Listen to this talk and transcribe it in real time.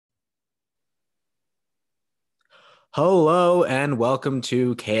Hello and welcome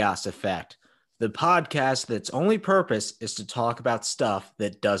to Chaos Effect, the podcast that's only purpose is to talk about stuff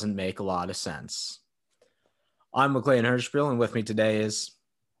that doesn't make a lot of sense. I'm McLean Hirschspiel, and with me today is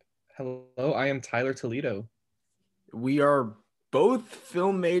Hello, I am Tyler Toledo. we are both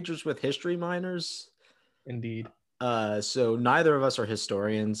film majors with history minors. Indeed. So neither of us are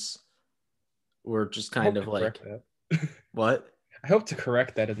historians. We're just I kind hope of to like correct that. what? I hope to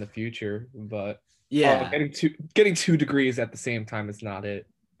correct that in the future, but Yeah, getting two degrees at the same time is not it.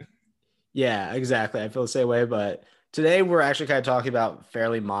 yeah, exactly. I feel the same way, but today we're actually kind of talking about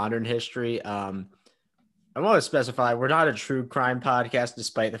fairly modern history. I want to specify we're not a true crime podcast,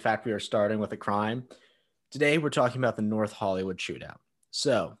 despite the fact we are starting with a crime. Today, we're talking about the North Hollywood Shootout.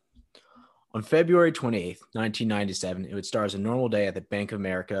 So, on February 28th, 1997, it would start as a normal day at the Bank of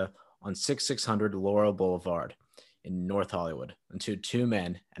America on 6600 Laurel Boulevard in North Hollywood until two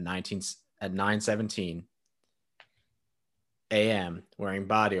men at 9:17 a.m. wearing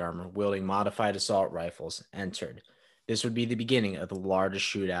body armor, wielding modified assault rifles, entered. This would be the beginning of the largest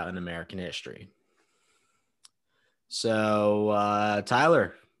shootout in American history. So,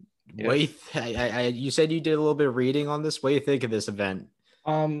 Tyler, Yes. you said you did a little bit of reading on this. What do you think of this event?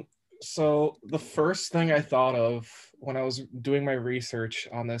 Um, so the first thing I thought of when I was doing my research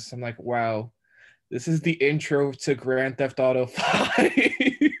on this, I'm like, wow, this is the intro to Grand Theft Auto 5.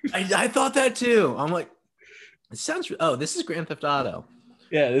 I thought that too. I'm like, it sounds. Oh, this is Grand Theft Auto.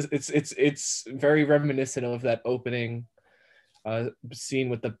 Yeah, it's very reminiscent of that opening scene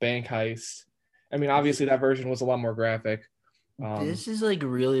with the bank heist. I mean, obviously that version was a lot more graphic. This is like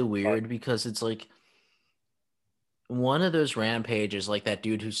really But weird because it's like one of those rampages, like that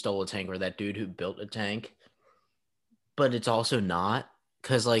dude who stole a tank or that dude who built a tank, but it's also not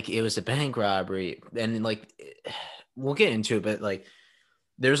because like it was a bank robbery and like we'll get into it, but like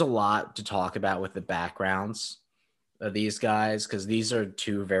there's a lot to talk about with the backgrounds of these guys because these are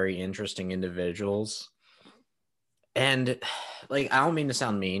two very interesting individuals. And like, I don't mean to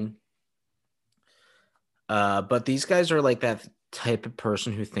sound mean, but these guys are like that type of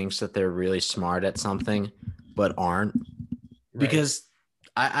person who thinks that they're really smart at something, but aren't. right. Because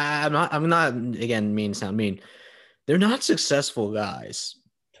I'm not again mean to sound mean. They're not successful guys.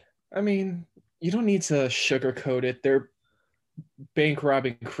 I mean, you don't need to sugarcoat it. They're bank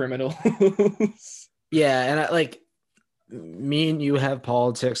robbing criminals. Yeah, and like me and you have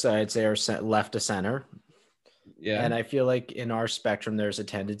politics that I'd say are left to center. Yeah. And I feel like in our spectrum, there's a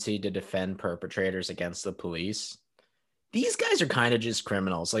tendency to defend perpetrators against the police. These guys are kind of just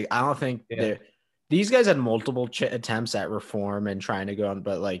criminals. Like, I don't think Yeah. they're, these guys had multiple attempts at reform and trying to go on,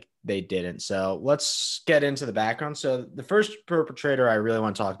 but like they didn't. So let's get into the background. So the first perpetrator I really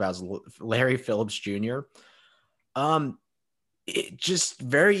want to talk about is Larry Phillips Jr. Um, just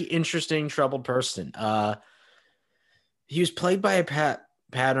very interesting, troubled person. He was plagued by a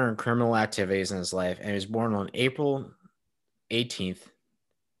pattern of criminal activities in his life, and he was born on April 18th,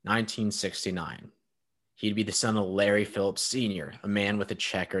 1969. He'd be the son of Larry Phillips Sr., a man with a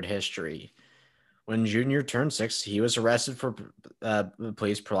checkered history. When Junior turned 6, he was arrested for the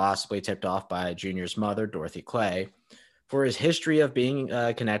police, possibly tipped off by Junior's mother, Dorothy Clay, for his history of being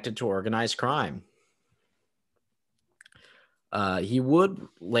connected to organized crime. He would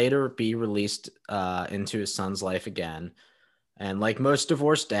later be released into his son's life again. And like most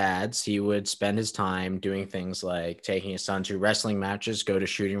divorced dads, he would spend his time doing things like taking his son to wrestling matches, go to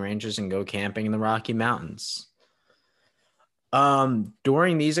shooting ranges, and go camping in the Rocky Mountains.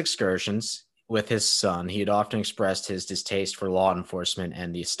 During these excursions with his son, he had often expressed his distaste for law enforcement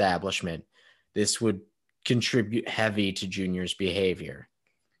and the establishment. This would contribute heavy to Junior's behavior.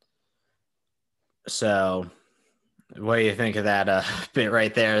 So, what do you think of that bit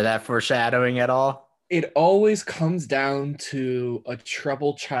right there? That foreshadowing at all? It always comes down to a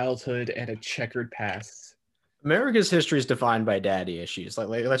troubled childhood and a checkered past. America's history is defined by daddy issues. Like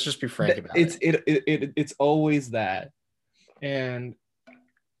let's just be frank about it. It's always that. And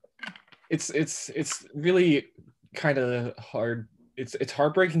it's really kind of hard. It's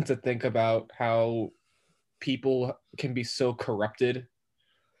heartbreaking to think about how people can be so corrupted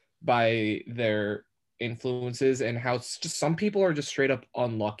by their influences and how it's just some people are just straight up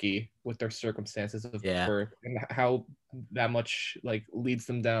unlucky with their circumstances of Yeah. birth and how that much like leads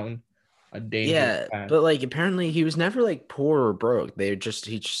them down a dangerous Yeah, path. but like apparently he was never like poor or broke. He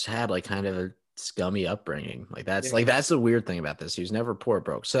just had like kind of a scummy upbringing. Yeah. That's the weird thing about this. He was never poor or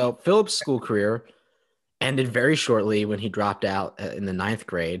broke. So Philip's school career ended very shortly when he dropped out in the ninth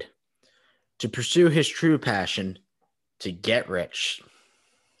grade to pursue his true passion to get rich.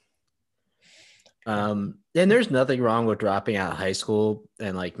 And there's nothing wrong with dropping out of high school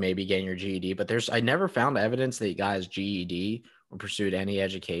and like maybe getting your GED, but I never found evidence that he got his GED or pursued any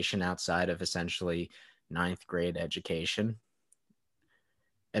education outside of essentially ninth grade education.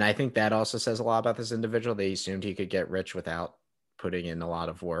 And I think that also says a lot about this individual. They assumed he could get rich without putting in a lot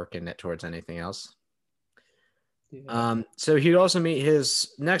of work and it towards anything else. Yeah. So he'd also meet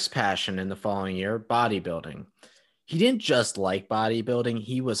his next passion in the following year, bodybuilding. He didn't just like bodybuilding,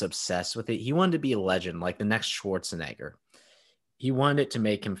 he was obsessed with it. He wanted to be a legend, like the next Schwarzenegger. He wanted it to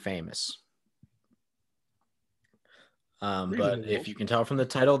make him famous. But Reasonable. if you can tell from the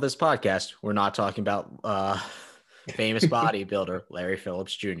title of this podcast, we're not talking about famous bodybuilder Larry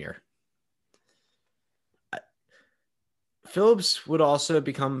Phillips Jr. Phillips would also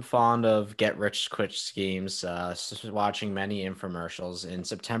become fond of get rich quick schemes, watching many infomercials. In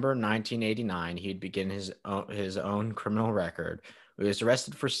September 1989, he'd begin his own criminal record. He was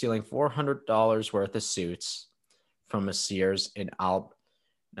arrested for stealing $400 worth of suits from a Sears in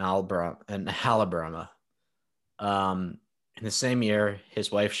Alabama. In the same year,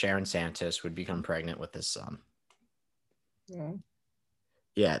 his wife Sharon Santos would become pregnant with his son. Yeah.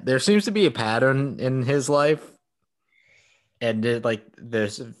 Yeah, there seems to be a pattern in his life. And like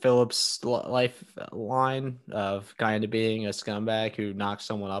there's Phillips' lifeline of kind of being a scumbag who knocks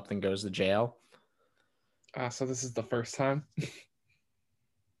someone up and goes to jail. So this is the first time. It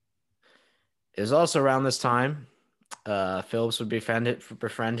was also around this time Phillips would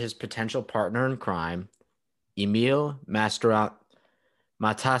befriend his potential partner in crime, Emil Matasarono.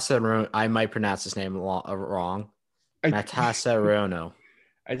 I might pronounce his name wrong. I Matasarono.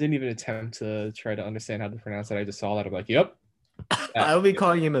 I didn't even attempt to try to understand how to pronounce it. I just saw that. I'm like, yep. I will be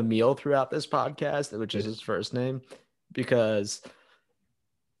calling him Emil throughout this podcast, which is his first name, because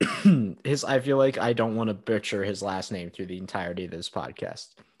I feel like I don't want to butcher his last name through the entirety of this podcast.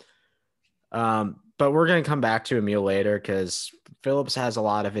 But we're going to come back to Emil later because Phillips has a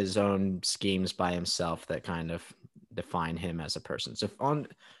lot of his own schemes by himself that kind of define him as a person. So on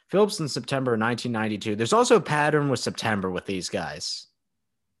Phillips in September 1992, there's also a pattern with September with these guys.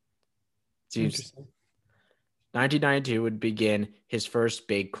 Interesting. 1992 would begin his first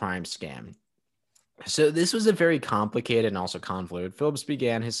big crime scam. So this was a very complicated and also convoluted. Phillips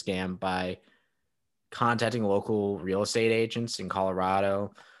began his scam by contacting local real estate agents in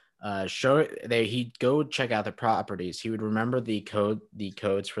Colorado. He'd go check out the properties. He would remember the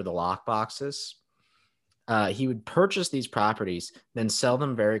codes for the lock boxes. He would purchase these properties, then sell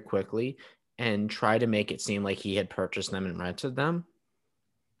them very quickly and try to make it seem like he had purchased them and rented them.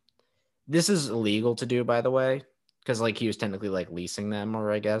 This is illegal to do, by the way, because like he was technically like leasing them,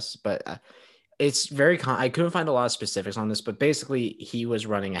 or I guess, but it's very. I couldn't find a lot of specifics on this, but basically he was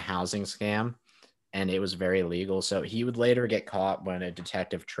running a housing scam, and it was very illegal. So he would later get caught when a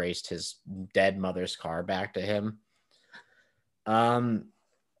detective traced his dead mother's car back to him. And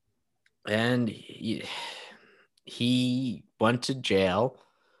he went to jail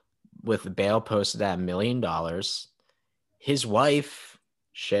with bail posted at $1 million. His wife,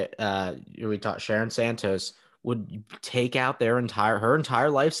 Sharon Santos, would take out her entire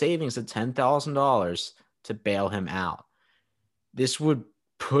life savings of $10,000 to bail him out. This would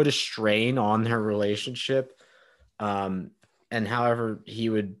put a strain on their relationship. And however, he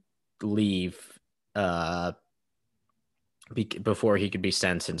would leave before he could be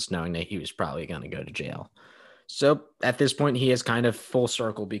sentenced, knowing that he was probably going to go to jail. So at this point, he has kind of full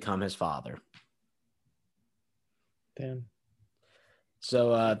circle become his father. Damn.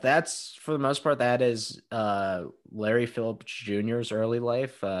 So that's, for the most part, that is Larry Phillips Jr.'s early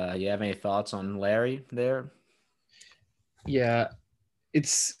life. You have any thoughts on Larry there? Yeah,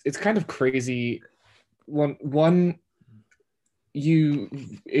 it's kind of crazy.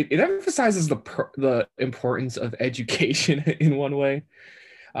 It emphasizes the importance of education in one way.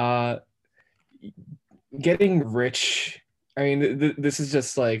 Getting rich. I mean, this is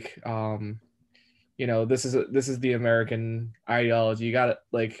just like this is the American ideology. You gotta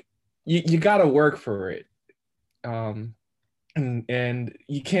you gotta work for it. And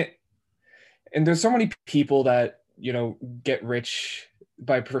you can't. And there's so many people that get rich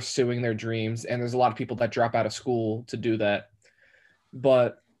by pursuing their dreams, and there's a lot of people that drop out of school to do that.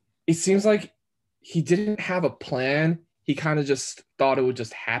 But it seems like he didn't have a plan. He kind of just thought it would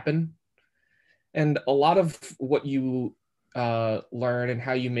just happen. And a lot of what you learn and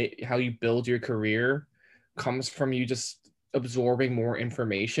how you build your career comes from you just absorbing more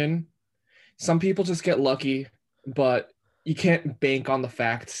information. Some people just get lucky, but you can't bank on the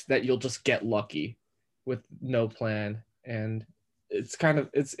fact that you'll just get lucky with no plan. And it's kind of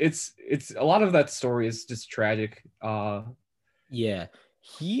it's a lot of that story is just tragic. Yeah,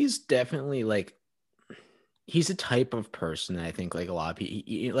 he's definitely like he's a type of person that I think like a lot of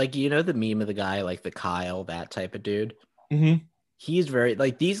people like you know the meme of the guy like the Kyle that type of dude. Mm-hmm. He's very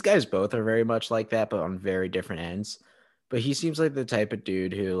like these guys both are very much like that, but on very different ends. But he seems like the type of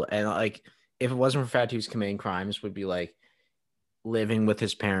dude who and like if it wasn't for the fact he was committing crimes, would be like living with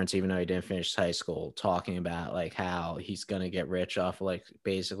his parents even though he didn't finish high school, talking about like how he's gonna get rich off of, like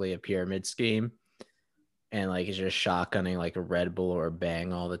basically a pyramid scheme, and like he's just shotgunning like a Red Bull or a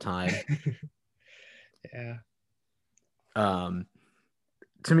Bang all the time. Yeah. Um,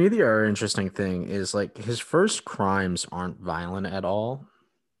 to me, the other interesting thing is like his first crimes aren't violent at all.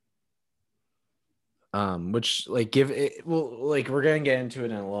 Which like give it well, like we're gonna get into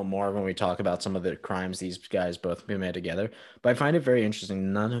it in a little more when we talk about some of the crimes these guys both made together. But I find it very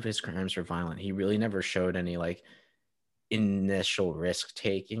interesting. None of his crimes are violent. He really never showed any like initial risk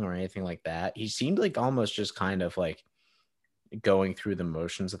taking or anything like that. He seemed like almost just kind of like going through the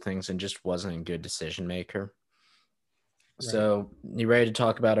motions of things and just wasn't a good decision maker. Right. So you ready to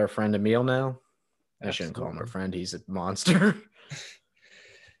talk about our friend Emil now? I shouldn't call him our Absolutely. friend. He's a monster.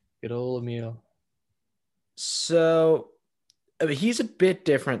 Good old Emil. So I mean, he's a bit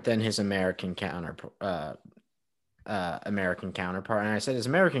different than his American counterpart. And I said his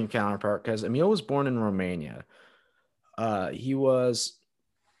American counterpart because Emil was born in Romania. He was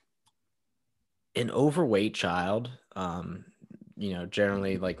an overweight child.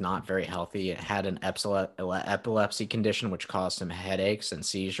 Generally like not very healthy. It had an epilepsy condition which caused him headaches and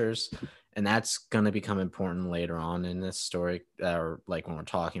seizures, and that's going to become important later on in this story, or like when we're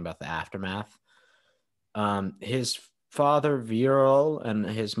talking about the aftermath. His father Viral and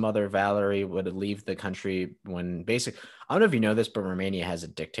his mother Valerie would leave the country when basic. I don't know if you know this, but Romania has a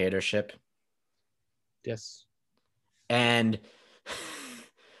dictatorship, Yes. and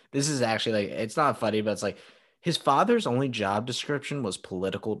this is actually like it's not funny, but it's like his father's only job description was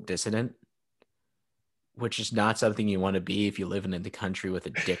political dissident, which is not something you want to be if you live in the country with a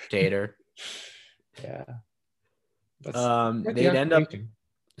dictator. Yeah. That's quite the They'd end up. occupation.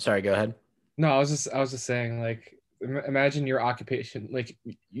 Sorry, go ahead. No, I was just saying, like, imagine your occupation. Like,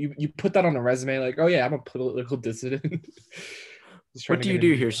 you put that on a resume, like, oh yeah, I'm a political dissident. Just trying What to do get you a do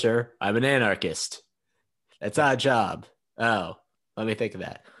new here, job. sir? I'm an anarchist. That's Yeah. our job. Oh, let me think of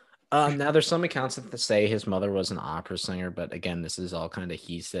that. Now there's some accounts that say his mother was an opera singer, but again, this is all kind of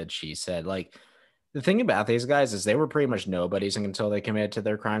he said, she said. Like the thing about these guys is they were pretty much nobodies until they committed to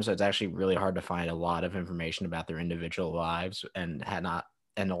their crimes. So it's actually really hard to find a lot of information about their individual lives and had not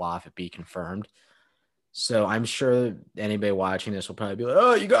and a lot of it be confirmed. So I'm sure anybody watching this will probably be like,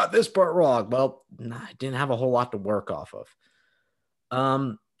 "Oh, you got this part wrong." Well, nah, I didn't have a whole lot to work off of.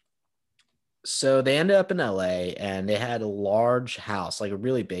 Um, so they ended up in LA and they had a large house, like a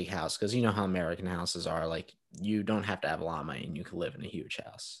really big house, because you know how American houses are. Like you don't have to have a lot of money and you can live in a huge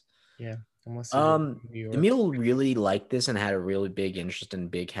house. Yeah. Unless you live in New York. Emil really liked this and had a really big interest in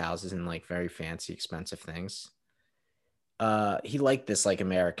big houses and like very fancy, expensive things. He liked this like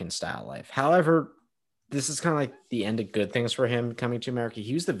American style life. However, this is kind of like the end of good things for him coming to America.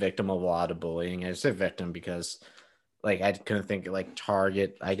 He was the victim of a lot of bullying. I say victim because like I couldn't think of like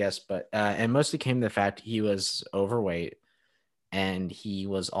target, I guess, but and mostly came to the fact he was overweight and he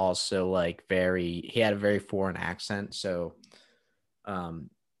was also like he had a very foreign accent. So um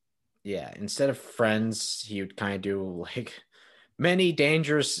yeah, instead of friends, he would kind of do like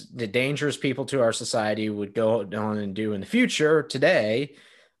the dangerous people to our society would go on and do in the future today,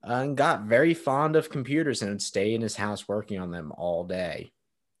 and got very fond of computers and would stay in his house working on them all day.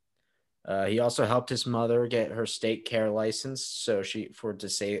 He also helped his mother get her state care license, so she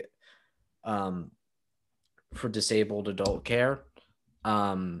um, for disabled adult care.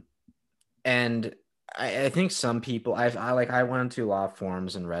 Um, and I think some people I went to a lot of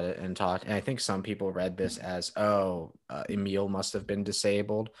forums and read it and talked, and I think some people read this as Emil must have been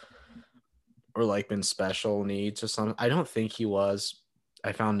disabled or like been special needs or something. I don't think he was.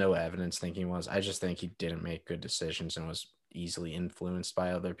 I found no evidence thinking he was. I just think he didn't make good decisions and was easily influenced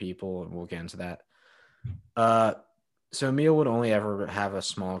by other people, and we'll get into that. Uh, so Emil would only ever have a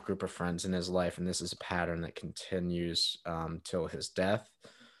small group of friends in his life, and this is a pattern that continues till his death.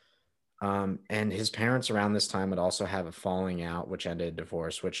 And his parents around this time would also have a falling out, which ended in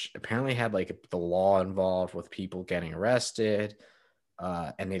divorce, which apparently had like the law involved with people getting arrested.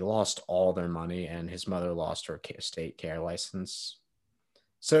 And they lost all their money, and his mother lost her state care license.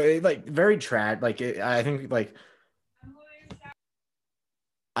 So it like very tragic. I think like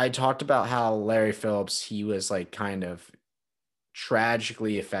I talked about how Larry Phillips, he was like kind of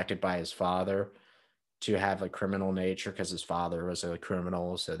tragically affected by his father to have a criminal nature because his father was a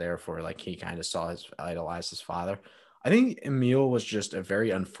criminal. So therefore, like he kind of saw his idolized his father. I think Emil was just a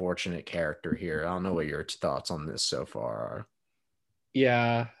very unfortunate character here. I don't know what your thoughts on this so far are.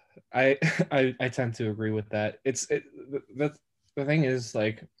 Yeah, I I tend to agree with that. That's the thing is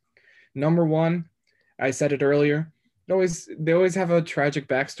like number one, I said it earlier. They always have a tragic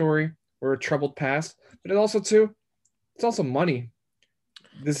backstory or a troubled past, but it also too, it's also money.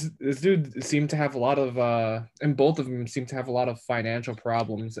 This dude seemed to have a lot of and both of them seem to have a lot of financial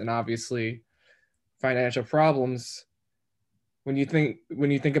problems, and obviously financial problems. When you think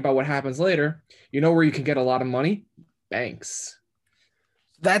about what happens later, you know where you can get a lot of money? Banks.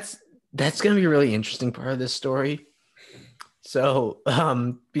 That's that's gonna be a really interesting part of this story. So,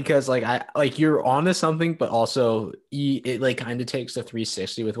 because like I like you're onto something, but also it like kind of takes a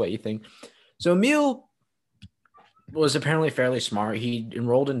 360 with what you think. So Emil was apparently fairly smart. He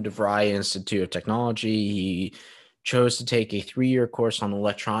enrolled in DeVry Institute of Technology. He chose to take a 3-year course on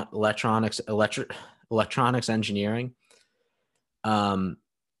electronics engineering. Um,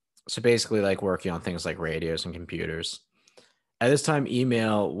 so basically, like working on things like radios and computers. At this time,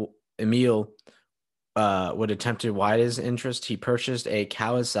 Emil would attempt to widen his interest. He purchased a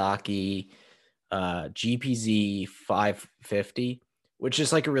Kawasaki GPZ 550, which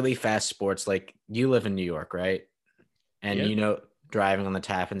is like a really fast sports. Like you live in New York, right? And Yep. you know, driving on the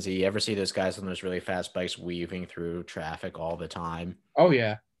Tappan Zee, you ever see those guys on those really fast bikes weaving through traffic all the time? Oh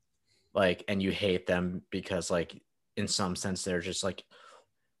yeah. Like, and you hate them because, like, in some sense, they're just like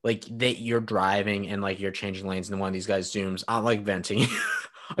they you're driving and like you're changing lanes, and one of these guys zooms. I'm like venting.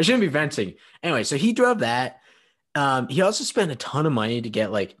 I shouldn't be venting. Anyway, so he drove that. He also spent a ton of money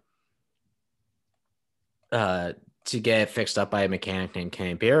uh to get fixed up by a mechanic named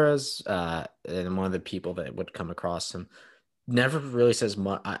Kenny Beras, and one of the people that would come across him never really says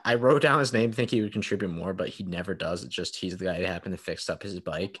much. I wrote down his name, think he would contribute more, but he never does. It's just he's the guy that happened to fix up his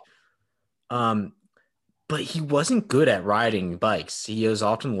bike. Um, but he wasn't good at riding bikes. He was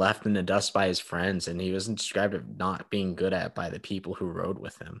often left in the dust by his friends, and he wasn't described as not being good at by the people who rode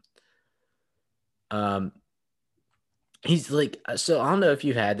with him. Um, he's like, so I don't know if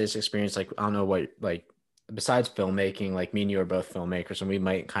you've had this experience. Like, I don't know what, like, besides filmmaking, like me and you are both filmmakers, and we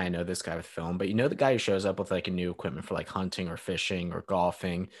might kind of know this guy with film, but you know, the guy who shows up with like a new equipment for like hunting or fishing or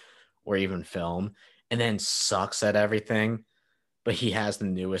golfing or even film, and then sucks at everything, but he has the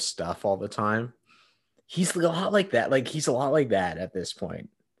newest stuff all the time. He's a lot like that. Like he's a lot like that at this point.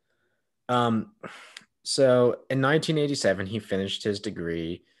 Um, so in 1987, he finished his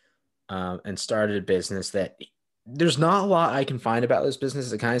degree and started a business that there's not a lot I can find about this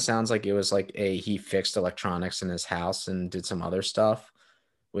business. It kind of sounds like it was like he fixed electronics in his house and did some other stuff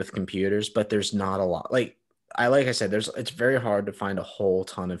with computers, but there's not a lot. Like I said, there's it's very hard to find a whole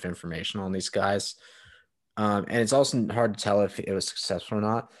ton of information on these guys. And it's also hard to tell if it was successful or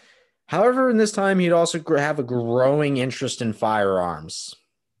not. However, in this time, he'd also have a growing interest in firearms.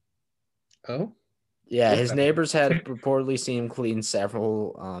 Oh, Yeah, what's his that? neighbors had reportedly seen him clean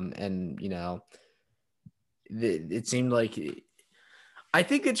several, and it seemed like I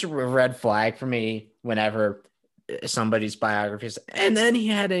think it's a red flag for me whenever somebody's biographies. And then he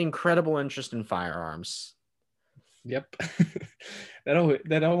had an incredible interest in firearms. Yep.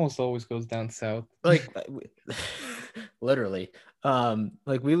 That almost always goes down south. Like literally.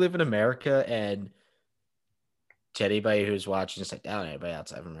 Like we live in America, and to anybody who's watching this, like, doubt anybody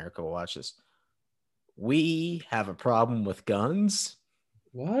outside of America will watch this. We have a problem with guns.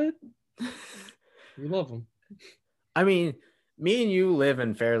 What? We love them. I mean, me and you live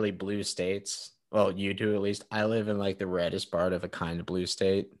in fairly blue states. Well, you do at least. I live in like the reddest part of a kind of blue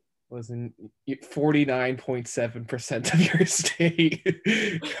state. Wasn't 49.7% of your state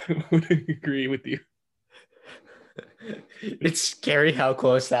would agree with you. It's scary how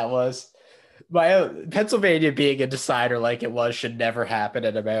close that was. My Pennsylvania being a decider like it was should never happen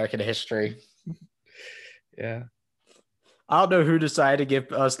in American history. Yeah. I don't know who decided to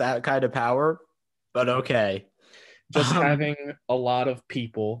give us that kind of power, but okay. Just having a lot of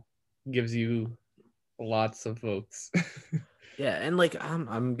people gives you lots of votes. Yeah, and like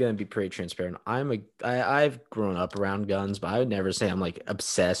I'm gonna be pretty transparent. I've grown up around guns, but I would never say I'm like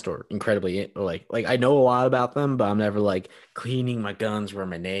obsessed or incredibly or like I know a lot about them, but I'm never like cleaning my guns where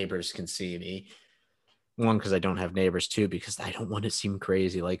my neighbors can see me. One, because I don't have neighbors. Two, because I don't want to seem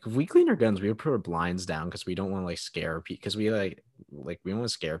crazy. Like if we clean our guns, we would put our blinds down because we don't want to like scare people. Because we don't want to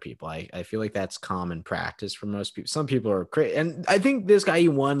scare people. I feel like that's common practice for most people. Some people are crazy, and I think this guy he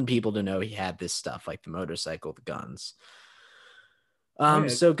wanted people to know he had this stuff, like the motorcycle, the guns. Oh yeah,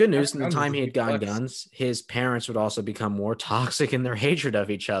 So good news. having In the guns is time a he had big gotten flex. guns, his parents would also become more toxic in their hatred of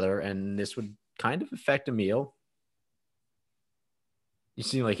each other, and this would kind of affect Emil. You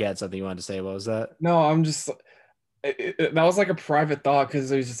seem like you had something you wanted to say. What was that? No, I'm just that was like a private thought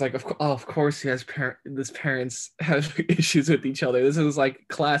because it was just like, of course, he has his parents have issues with each other. This is like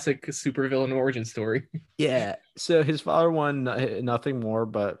classic supervillain origin story. Yeah. So his father wanted nothing more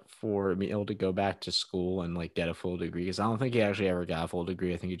but for Emil to go back to school and like get a full degree. Because I don't think he actually ever got a full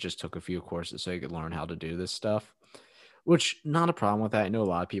degree. I think he just took a few courses so he could learn how to do this stuff. Which not a problem with that. I know a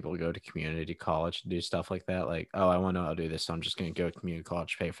lot of people go to community college to do stuff like that. Like, oh, I want to know how to do this, so I'm just going to go to community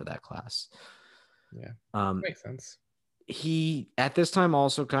college, pay for that class. Yeah, Um, makes sense. he at this time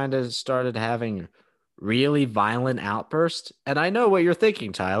also kind of started having really violent outbursts. And I know what you're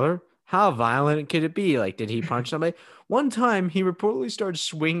thinking, Tyler. How violent could it be? Like, did he punch somebody? One time, he reportedly started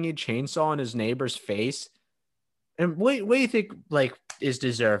swinging a chainsaw on his neighbor's face. And what do you think, like, is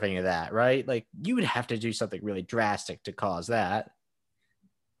deserving of that, right? Like, you would have to do something really drastic to cause that.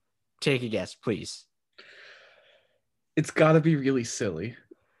 Take a guess, please. It's got to be really silly.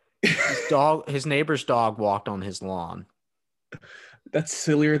 His neighbor's dog walked on his lawn. That's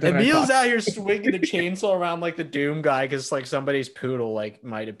sillier than I Emil's thought. out here swinging the chainsaw around like the Doom guy because like somebody's poodle like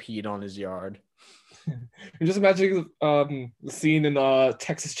might have peed on his yard. I'm just imagining the scene in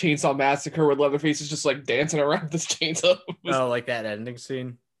Texas Chainsaw Massacre where Leatherface is just like dancing around this chainsaw. Oh, like that ending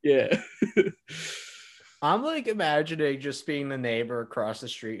scene. Yeah. I'm like imagining just being the neighbor across the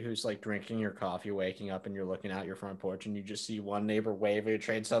street who's like drinking your coffee, waking up, and you're looking out your front porch, and you just see one neighbor waving a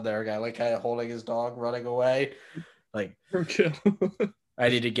chainsaw, the other guy like kind of holding his dog, running away. Like, I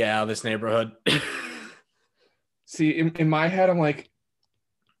need to get out of this neighborhood. See, in my head, I'm like,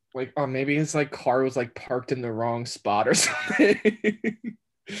 oh, maybe his like car was like parked in the wrong spot or something.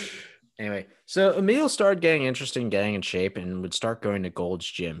 Anyway, so Emil started getting interested in getting in shape and would start going to Gold's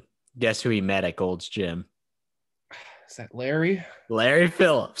Gym. Guess who he met at Gold's Gym? Is that Larry? Larry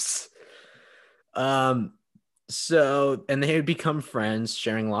Phillips. Um, so and they would become friends,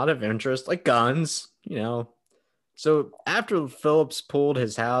 sharing a lot of interest, like guns, you know. So after Phillips pulled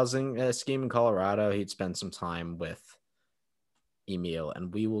his housing scheme in Colorado, he'd spend some time with Emil,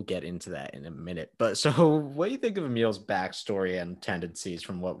 and we will get into that in a minute. But so, what do you think of Emil's backstory and tendencies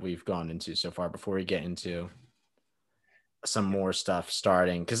from what we've gone into so far before we get into some more stuff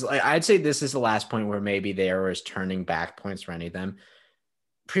starting? Because I'd say this is the last point where maybe there was turning back points for any of them.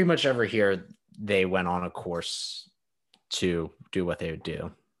 Pretty much every year, they went on a course to do what they would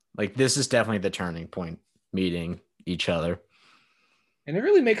do. Like, this is definitely the turning point, meeting each other. And it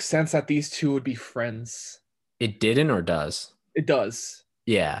really makes sense that these two would be friends. It didn't or does? It does.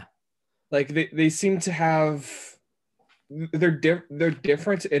 Yeah. Like they seem to have they're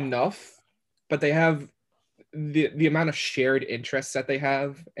different enough, but they have the amount of shared interests that they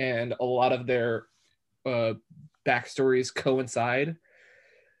have, and a lot of their backstories coincide.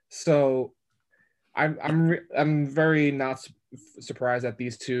 So I'm very not surprised that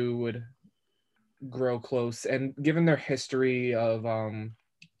these two would grow close, and given their history of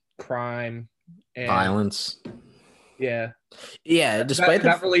crime and Violence. yeah, Yeah,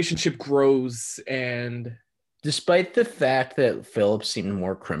 that relationship grows. And despite the fact that Phillips seemed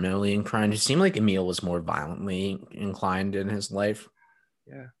more criminally inclined, it seemed like Emil was more violently inclined in his life.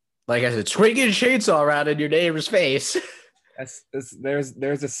 yeah, Like I said, swinging a chainsaw around in your neighbor's face.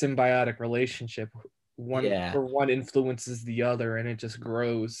 there's a symbiotic relationship. Yeah. One influences the other, and it just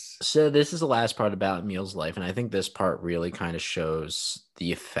grows. So this is the last part about Emil's life, and I think this part really kind of shows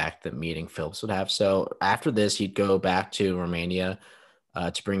the effect that meeting Phillips would have. So after this, he'd go back to Romania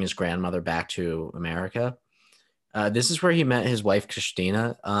to bring his grandmother back to America. This is where he met his wife,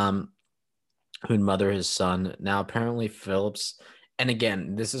 Christina, who'd mother his son. Now, apparently, Phillips, and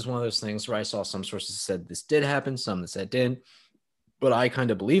again, this is one of those things where I saw some sources said this did happen, some that said didn't, but I kind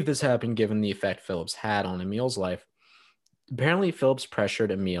of believe this happened given the effect Phillips had on Emil's life. Apparently, Phillips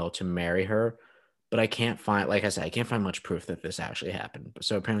pressured Emil to marry her, but I can't find, like I said, I can't find much proof that this actually happened.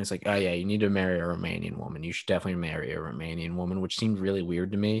 So apparently, it's like, oh yeah, you need to marry a Romanian woman. You should definitely marry a Romanian woman, which seemed really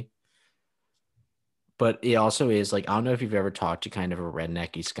weird to me. But it also is like, I don't know if you've ever talked to kind of a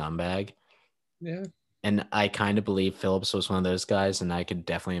rednecky scumbag. Yeah. And I kind of believe Phillips was one of those guys, and I could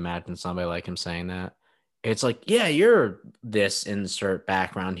definitely imagine somebody like him saying that. It's like, yeah, you're this insert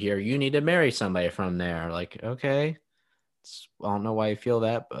background here. You need to marry somebody from there. Like, okay. I don't know why you feel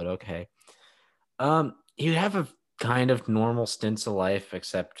that, but okay. He'd have a kind of normal stints of life,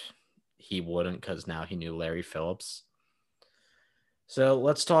 except he wouldn't because now he knew Larry Phillips. So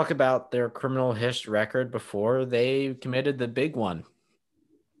let's talk about their criminal history record before they committed the big one.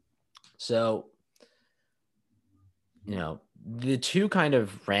 So, you know, the two kind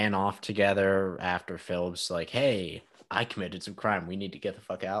of ran off together after Phillips, like, hey, I committed some crime. We need to get the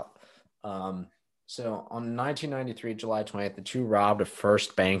fuck out. So on 1993, July 20th, the two robbed a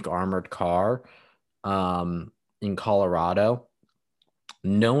First Bank armored car. in Colorado.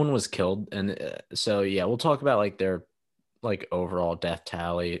 No one was killed, and so yeah, we'll talk about like their like overall death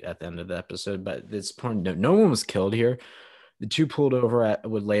tally at the end of the episode. But it's important. No one was killed here. The two pulled over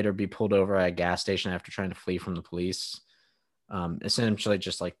would later be pulled over at a gas station after trying to flee from the police. Essentially,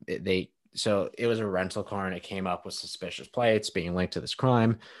 just like so it was a rental car and it came up with suspicious plates being linked to this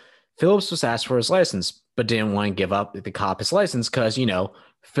crime. Phillips was asked for his license, but didn't want to give up the cop his license because,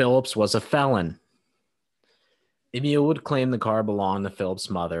 Phillips was a felon. Emil would claim the car belonged to Phillips'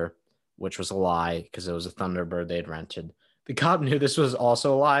 mother, which was a lie because it was a Thunderbird they'd rented. The cop knew this was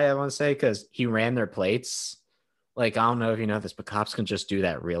also a lie, I want to say, because he ran their plates. Like, I don't know if you know this, but cops can just do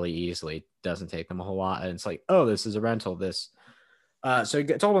that really easily. It doesn't take them a whole lot. And it's like, oh, this is a rental. So he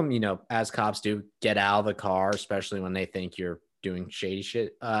told him, as cops do, get out of the car, especially when they think you're doing shady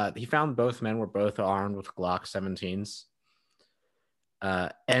shit. He found both men were both armed with Glock 17s,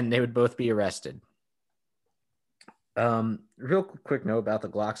 and they would both be arrested. Real quick note about the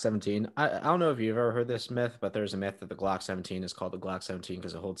Glock 17. I don't know if you've ever heard this myth, but there's a myth that the Glock 17 is called the Glock 17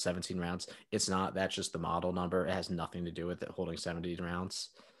 because it holds 17 rounds. It's not. That's just the model number. It has nothing to do with it holding 17 rounds.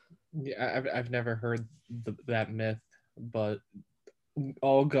 Yeah, I've never heard that myth, but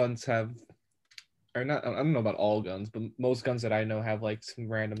all guns have, or not. I don't know about all guns, but most guns that I know have like some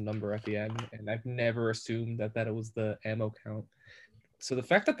random number at the end, and I've never assumed that it was the ammo count. So the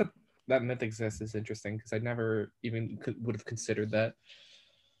fact that that myth exists is interesting because I never even would have considered that.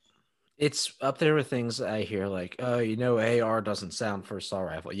 It's up there with things I hear like, oh, AR doesn't sound for assault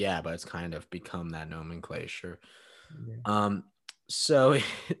rifle. Yeah, but it's kind of become that nomenclature. Yeah. So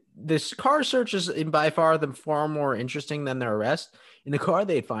this car search is by far the far more interesting than their arrest. In the car,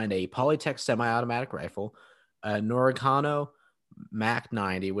 they'd find a Polytech semi-automatic rifle, a Noricano Mac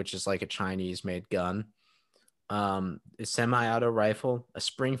 90, which is like a Chinese-made gun, a semi-auto rifle, a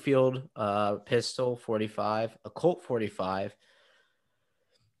Springfield pistol 45, a Colt 45,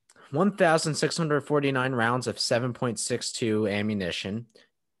 1,649 rounds of 7.62 ammunition,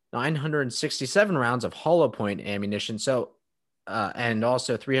 967 rounds of hollow point ammunition. So, and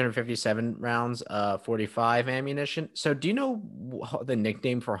also 357 rounds of 45 ammunition. So, do you know the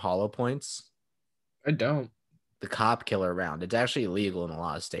nickname for hollow points? I don't. The cop killer round. It's actually illegal in a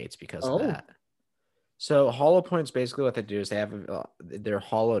lot of states because of Oh, that. So, hollow points basically what they do is they're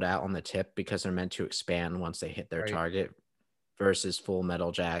hollowed out on the tip because they're meant to expand once they hit their right. target, versus full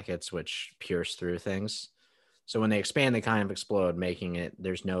metal jackets, which pierce through things. So when they expand, they kind of explode, making it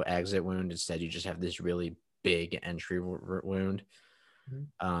there's no exit wound. Instead, you just have this really big entry wound.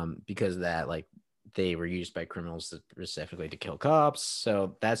 Because of that, like they were used by criminals specifically to kill cops.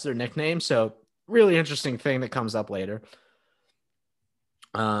 So that's their nickname. So really interesting thing that comes up later.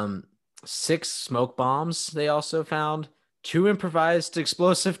 6 smoke bombs they also found, 2 improvised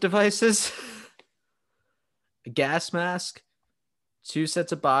explosive devices, a gas mask, 2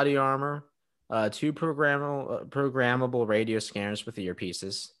 sets of body armor, 2 programmable radio scanners with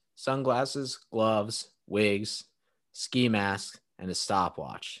earpieces, sunglasses, gloves, wigs, ski mask, and a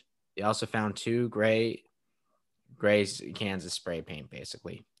stopwatch. They also found 2 gray cans of spray paint,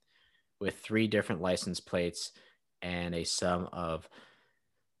 basically, with 3 different license plates and a sum of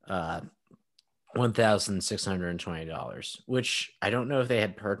 $1,620, which I don't know if they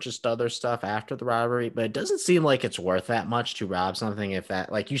had purchased other stuff after the robbery, but it doesn't seem like it's worth that much to rob something. If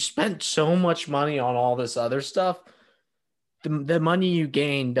that, like, you spent so much money on all this other stuff, the money you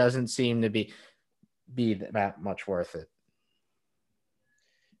gain doesn't seem to be that much worth it.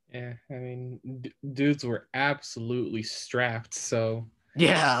 Yeah, I mean, dudes were absolutely strapped. So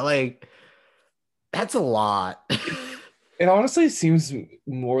yeah, like that's a lot. it honestly seems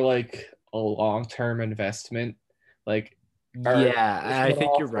more like a long-term investment. Like, yeah, I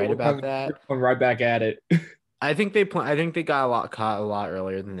think you're right about we're that. coming right back at it. I think they got caught a lot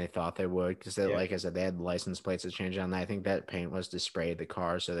earlier than they thought they would because, Yeah. like I said, they had license plates to change on. I think that paint was to spray the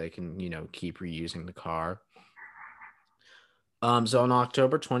car so they can, keep reusing the car. So on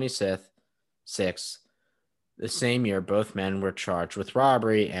October 26th, the same year, both men were charged with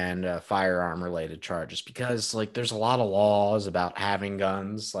robbery and firearm related charges because, like, there's a lot of laws about having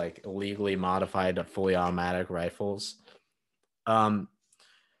guns, like illegally modified fully automatic rifles. However,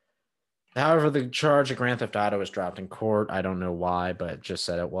 the charge of grand theft auto was dropped in court. I don't know why, but it just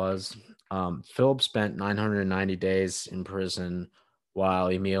said it was. Philip spent 990 days in prison,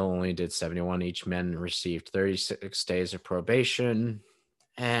 while Emil only did 71. Each man received 36 days of probation.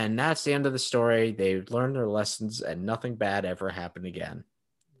 And that's the end of the story. They learned their lessons, and nothing bad ever happened again.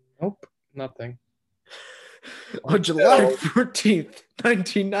 Nope, nothing. On July 14th,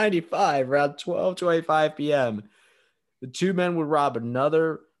 1995, around 12:25 p.m., the 2 men would rob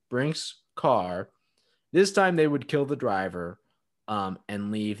another Brinks car This time they would kill the driver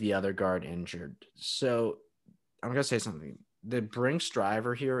and leave the other guard injured. So I'm going to say something. The Brinks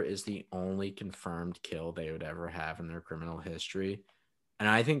driver here is the only confirmed kill they would ever have in their criminal history. And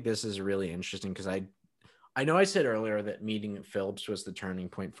I think this is really interesting because I know I said earlier that meeting Phillips was the turning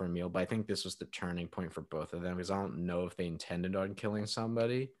point for Emil, but I think this was the turning point for both of them because I don't know if they intended on killing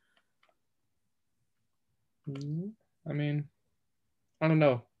somebody. I mean, I don't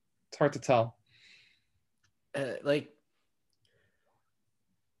know. It's hard to tell. Like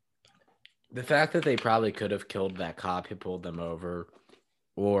the fact that they probably could have killed that cop who pulled them over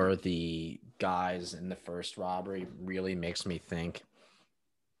or the guys in the first robbery really makes me think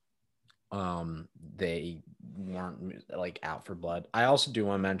they weren't like out for blood. I also do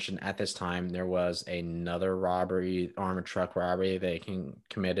want to mention at this time there was another robbery, armored truck robbery they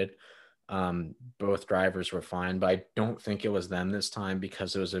committed. Both drivers were fine, but I don't think it was them this time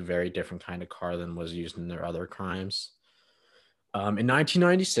because it was a very different kind of car than was used in their other crimes. In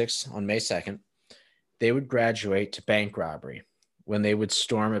 1996, on May 2nd, they would graduate to bank robbery when they would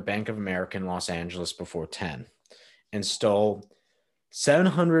storm a Bank of America in Los Angeles before 10 and stole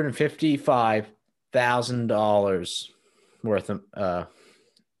 $755,000 worth of,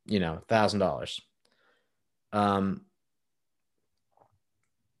 $1,000.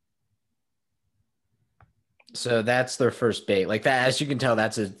 So that's their first bait. Like that, as you can tell,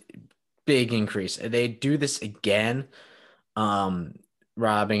 that's a big increase. They do this again,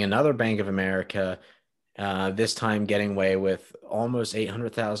 robbing another Bank of America, this time getting away with almost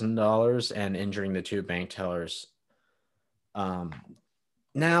 $800,000 and injuring the two bank tellers.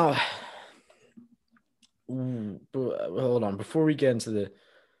 Now, hold on. Before we get into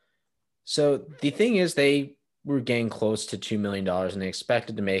so the thing is, they were getting close to $2 million, and they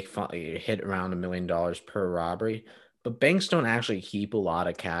expected to hit around $1 million per robbery. But banks don't actually keep a lot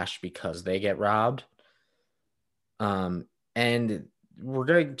of cash because they get robbed. And we're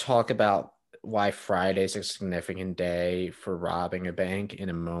going to talk about why Friday's a significant day for robbing a bank in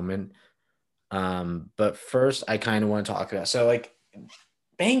a moment. But first, I kind of want to talk about like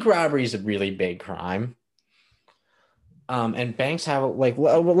bank robbery is a really big crime. And banks have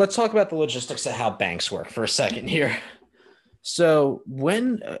let's talk about the logistics of how banks work for a second here. So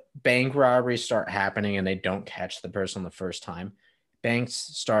when bank robberies start happening and they don't catch the person the first time, banks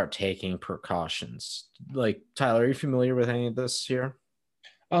start taking precautions. Like Tyler, are you familiar with any of this here?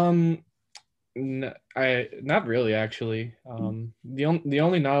 I not really actually. The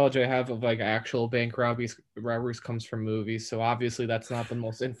only knowledge I have of like actual bank robberies comes from movies. So obviously that's not the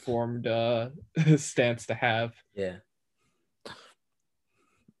most informed stance to have. Yeah.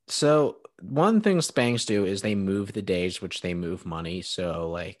 So one of the things banks do is they move the days which they move money. So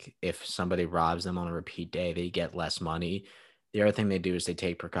like if somebody robs them on a repeat day, they get less money. The other thing they do is they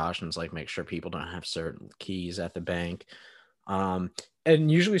take precautions like make sure people don't have certain keys at the bank. And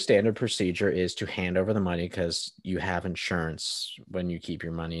usually standard procedure is to hand over the money because you have insurance when you keep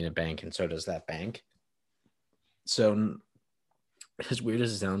your money in a bank, and so does that bank. So as weird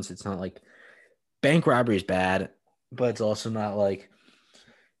as it sounds, it's not like bank robbery is bad, but it's also not like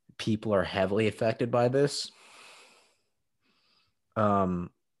people are heavily affected by this.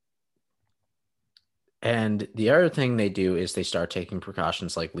 And the other thing they do is they start taking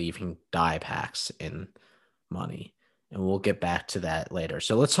precautions like leaving dye packs in money. And we'll get back to that later.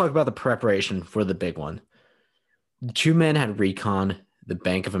 So let's talk about the preparation for the big one. The two men had recon the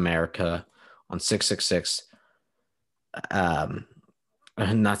Bank of America on 666. Not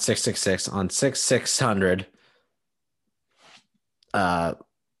 666, on 6600. Crap,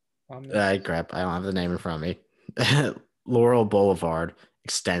 I don't have the name in front of me. Laurel Boulevard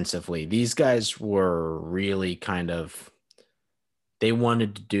extensively. These guys were really they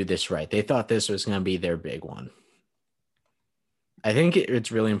wanted to do this right. They thought this was going to be their big one. I think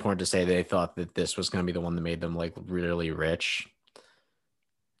it's really important to say they thought that this was going to be the one that made them like really rich,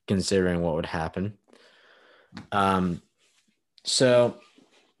 considering what would happen. So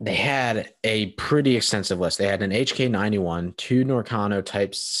they had a pretty extensive list. They had an HK-91, two Norcano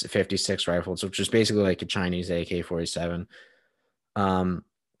Type 56 rifles, which is basically like a Chinese AK-47, a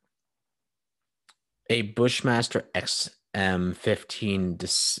Bushmaster XM15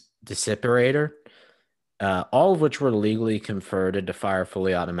 dissipator, all of which were legally converted to fire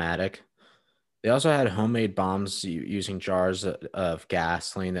fully automatic. They also had homemade bombs using jars of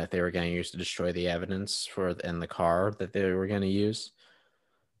gasoline that they were going to use to destroy the evidence in the car that they were going to use.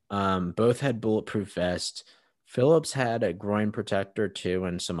 Both had bulletproof vests. Phillips had a groin protector too,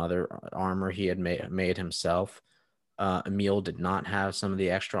 and some other armor he had made himself. Emil did not have some of the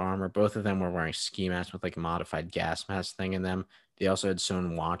extra armor. Both of them were wearing ski masks with like a modified gas mask thing in them. They also had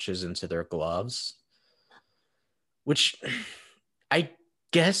sewn watches into their gloves. which I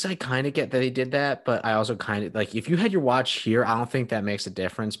guess I kind of get that he did that, but I also kind of like if you had your watch here, I don't think that makes a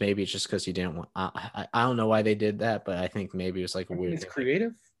difference. Maybe it's just because you didn't want. I don't know why they did that, but I think maybe it was like a I mean, weird it's thing. Like,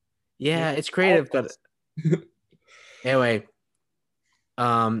 creative. You know, yeah, it's creative, but politics. anyway,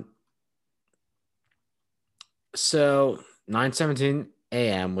 um, so 9:17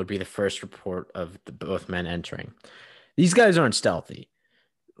 a.m. would be the first report of the both men entering. These guys aren't stealthy.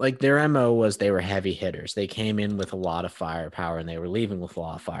 Like their MO was they were heavy hitters. They came in with a lot of firepower and they were leaving with a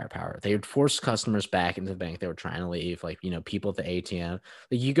lot of firepower. They would force customers back into the bank. They were trying to leave, like, people at the ATM.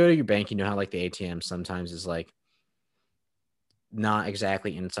 Like you go to your bank, you know how like the ATM sometimes is like not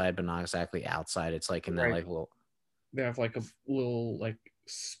exactly inside, but not exactly outside. It's like in that Right. like little. They have like a little like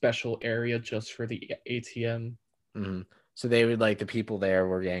special area just for the ATM. Mhm. So they would like the people there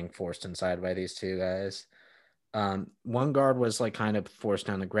were getting forced inside by these two guys. One guard was like kind of forced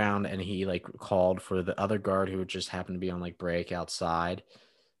down the ground, and he like called for the other guard who just happened to be on like break outside,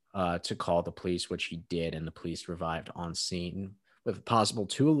 to call the police, which he did, and the police arrived on scene with a possible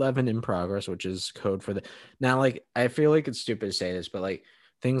 211 in progress, which is code for the. Now, like I feel like it's stupid to say this, but like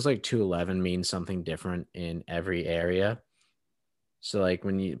things like 211 mean something different in every area. So like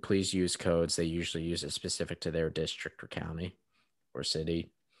when you police use codes, they usually use it specific to their district or county or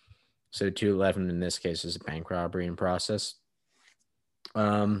city. So 211 in this case is a bank robbery in process.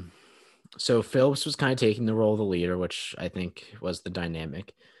 Um, so Phillips was kind of taking the role of the leader, which I think was the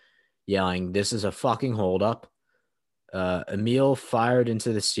dynamic, yelling, "This is a fucking holdup." Emil fired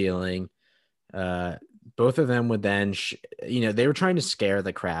into the ceiling. Uh, Both of them would then, they were trying to scare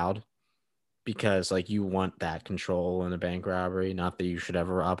the crowd because, like, you want that control in a bank robbery. Not that you should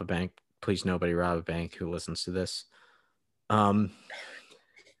ever rob a bank. Please, nobody rob a bank who listens to this. Um,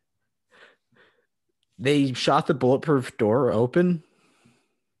 they shot the bulletproof door open,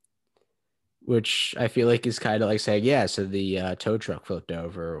 which I feel like is kind of like saying, yeah, so the tow truck flipped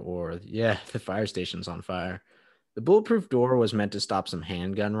over, or yeah, the fire station's on fire. The bulletproof door was meant to stop some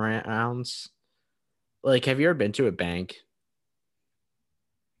handgun rounds. Like, have you ever been to a bank?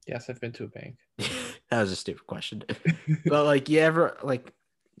 Yes, I've been to a bank. That was a stupid question. But like, you ever like,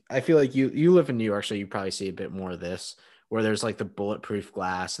 I feel like you live in New York, so you probably see a bit more of this, where there's like the bulletproof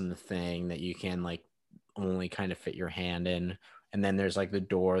glass and the thing that you can like only kind of fit your hand in, and then there's like the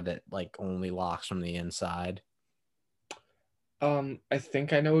door that like only locks from the inside. I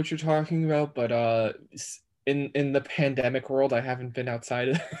think I know what you're talking about, but in the pandemic world, I haven't been outside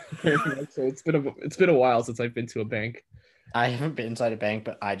of very much, so it's been a while since I've been to a bank. I haven't been inside a bank,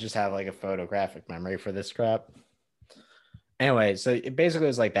 but I just have like a photographic memory for this crap. Anyway, so it basically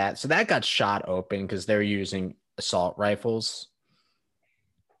was like that. So that got shot open because they're using assault rifles.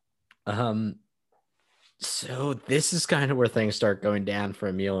 Um, so this is kind of where things start going down for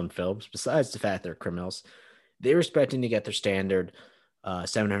Emil and Phillips. Besides the fact they're criminals, they were expecting to get their standard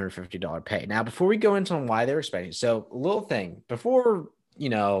 $750 pay. Now, before we go into why they're expecting, so a little thing before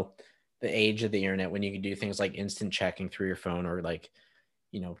the age of the internet, when you can do things like instant checking through your phone or like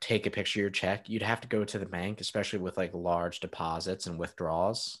take a picture of your check, you'd have to go to the bank, especially with like large deposits and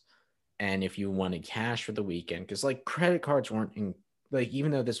withdrawals. And if you wanted cash for the weekend, because like credit cards weren't in, like, even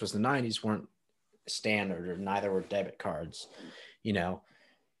though this was the 90s, weren't standard, or neither were debit cards, you know,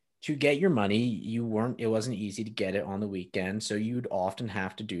 to get your money, it wasn't easy to get it on the weekend. So you'd often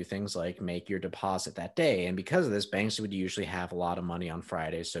have to do things like make your deposit that day. And because of this, banks would usually have a lot of money on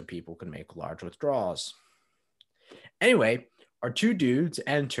Fridays so people could make large withdrawals. Anyway, our two dudes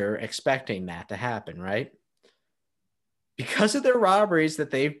enter expecting that to happen, right? Because of their robberies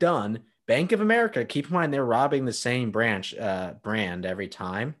that they've done, Bank of America, keep in mind they're robbing the same brand every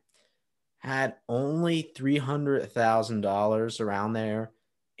time, had only $300,000 around there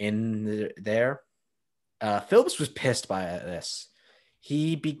there. Phillips was pissed by this.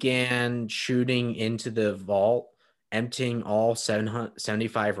 He began shooting into the vault, emptying all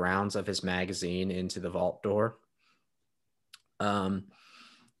 775 rounds of his magazine into the vault door. And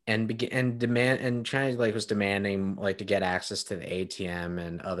China like was demanding like to get access to the ATM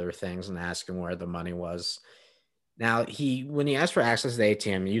and other things and asking where the money was. Now when he asked for access to the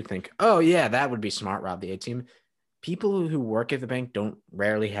ATM, you'd think, oh yeah, that would be smart, rob the ATM. People who work at the bank don't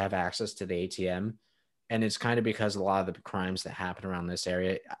rarely have access to the ATM. And it's kind of because a lot of the crimes that happen around this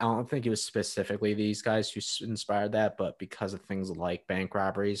area, I don't think it was specifically these guys who inspired that, but because of things like bank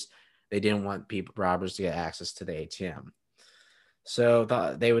robberies, they didn't want robbers to get access to the ATM. So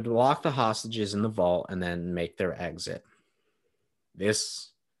they would lock the hostages in the vault and then make their exit.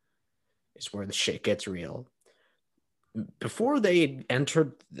 This is where the shit gets real. Before they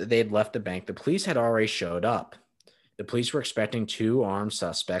had left the bank, the police had already showed up. The police were expecting two armed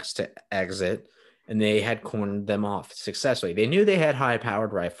suspects to exit, and they had cornered them off successfully. They knew they had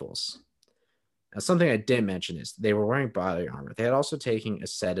high-powered rifles. Now, something I didn't mention is they were wearing body armor. They had also taken a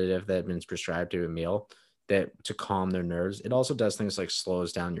sedative that had been prescribed to Emil that to calm their nerves. It also does things like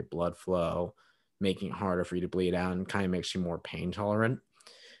slows down your blood flow, making it harder for you to bleed out, and kind of makes you more pain tolerant.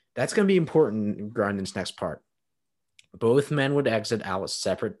 That's going to be important in Grundon's next part. Both men would exit out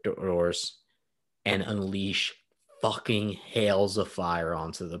separate doors and unleash fucking hails of fire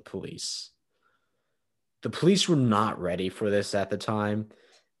onto the police. The police were not ready for this at the time.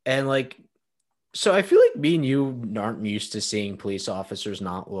 And like, so I feel like me and you aren't used to seeing police officers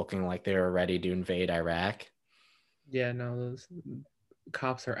not looking like they were ready to invade Iraq. Yeah, no, those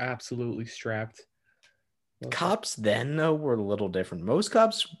cops are absolutely strapped. Cops then, though, were a little different. Most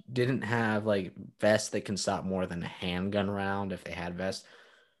cops didn't have like vests that can stop more than a handgun round if they had vests.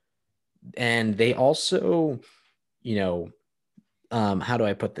 And they also, you know, how do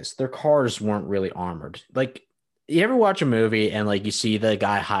I put this? Their cars weren't really armored. Like, you ever watch a movie and like you see the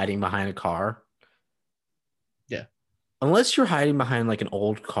guy hiding behind a car? Yeah. Unless you're hiding behind like an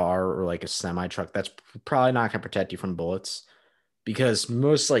old car or like a semi truck, that's probably not going to protect you from bullets because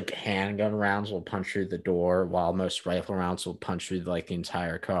most like handgun rounds will punch through the door while most rifle rounds will punch through like the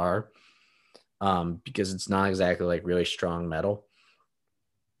entire car. Because it's not exactly like really strong metal.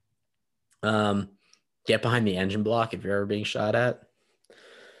 Um, get behind the engine block if you're ever being shot at.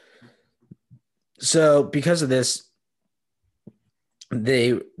 So because of this,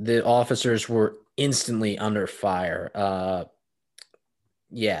 the officers were instantly under fire.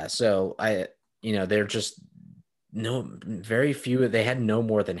 Yeah, so they're just no very few. They had no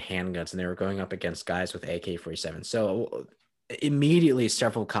more than handguns, and they were going up against guys with AK-47. So immediately,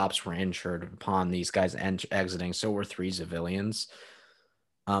 several cops were injured upon these guys exiting. So were three civilians.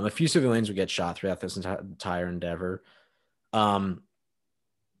 A few civilians would get shot throughout this entire endeavor. At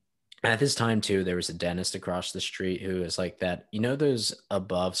this time too, there was a dentist across the street who is like that. You know those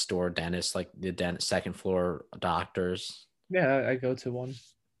above store dentists, like the second floor doctors. Yeah, I go to one.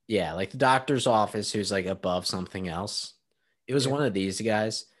 Yeah, like the doctor's office who's like above something else. It was Yeah. one of these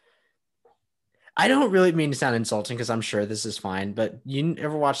guys. I don't really mean to sound insulting because I'm sure this is fine, but you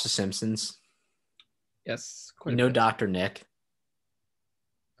ever watch The Simpsons? Yes, You quite a know bit. Dr. Nick?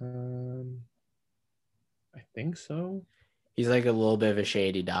 Um, I think so. He's like a little bit of a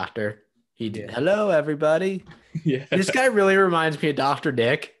shady doctor. Yeah. Hello, everybody. Yeah. This guy really reminds me of Dr.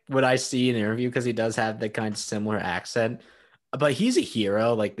 Nick when I see an interview because he does have the kind of similar accent. But he's a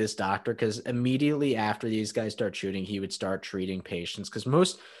hero, like this doctor, because immediately after these guys start shooting, he would start treating patients. Because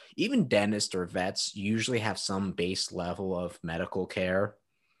most, even dentists or vets, usually have some base level of medical care.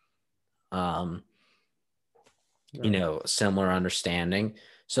 Um, No. Similar understanding.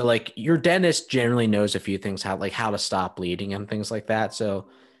 So like your dentist generally knows a few things how to stop bleeding and things like that. So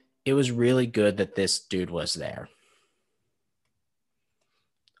it was really good that this dude was there.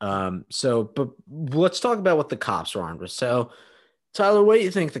 But let's talk about what the cops were armed with. So, Tyler, what do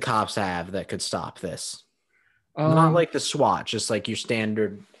you think the cops have that could stop this? Not Um, like the SWAT, just like your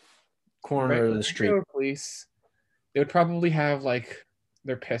standard corner of the street. regular police, they would probably have like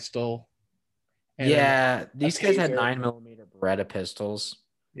their pistol and then Yeah, a these guys had taser. 9mm Beretta pistols.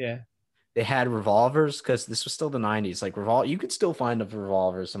 Yeah. They had revolvers because this was still the 90s. Like you could still find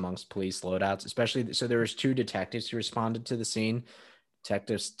revolvers amongst police loadouts, especially so there was two detectives who responded to the scene.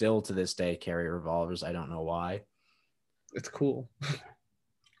 Detectives still to this day carry revolvers. I don't know why. It's cool.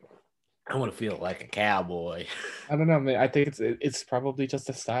 I want to feel like a cowboy. I don't know, man. I think it's probably just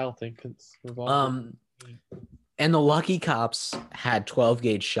a style thing because revolver. Um, and the lucky cops had 12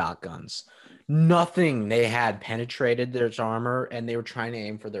 gauge shotguns. Nothing they had penetrated their armor, and they were trying to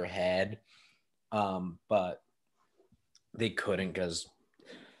aim for their head, but they couldn't because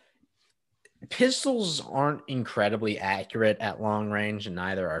pistols aren't incredibly accurate at long range, and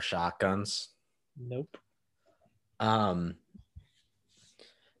neither are shotguns. Nope. Um,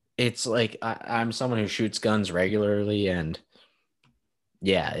 it's like I'm someone who shoots guns regularly, and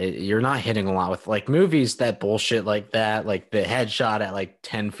yeah, you're not hitting a lot with like movies that bullshit like that, like the headshot at like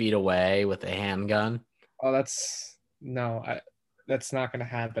 10 feet away with a handgun. Oh, that's not gonna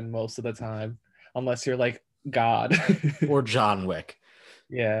happen most of the time unless you're like God. Or John Wick.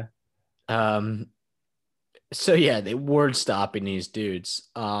 Yeah. Um, so yeah, they were stopping these dudes.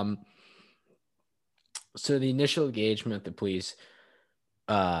 So the initial engagement with the police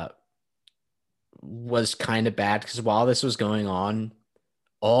uh was kind of bad because while this was going on,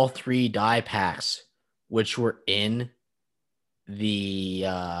 all three die packs, which were in the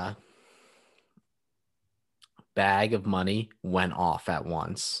bag of money, went off at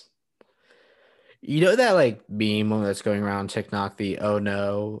once. You know that like meme that's going around TikTok, the oh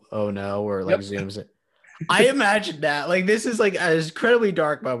no, or like Yep. zooms it. I imagine that. Like this is like an incredibly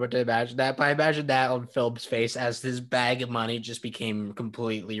dark moment to imagine that, but I imagine that on Phil's face as his bag of money just became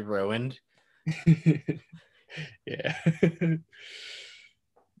completely ruined. Yeah.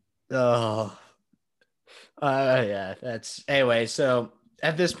 Oh, yeah, that's anyway. So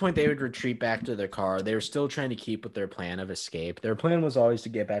at this point, they would retreat back to their car. They were still trying to keep with their plan of escape. Their plan was always to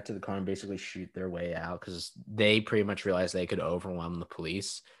get back to the car and basically shoot their way out because they pretty much realized they could overwhelm the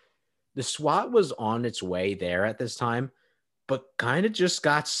police. The SWAT was on its way there at this time, but kind of just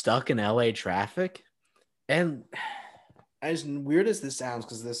got stuck in LA traffic. And as weird as this sounds,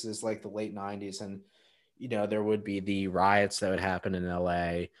 because this is like the late 90s, and there would be the riots that would happen in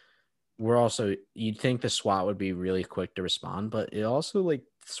LA. We're also, you'd think the SWAT would be really quick to respond, but it also, like,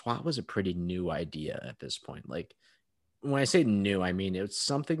 SWAT was a pretty new idea at this point. Like, when I say new, I mean it's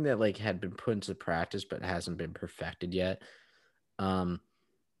something that like had been put into practice but hasn't been perfected yet. Um,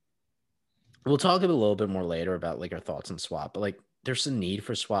 we'll talk a little bit more later about like our thoughts on SWAT, but like there's a need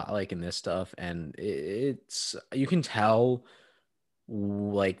for SWAT like in this stuff, and it's you can tell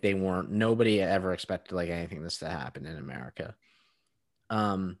like they weren't nobody ever expected like anything this to happen in America.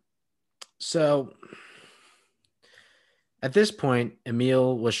 Um, so at this point,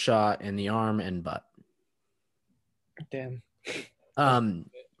 Emil was shot in the arm and butt. Damn. Um,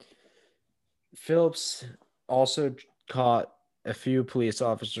 Phillips also caught a few police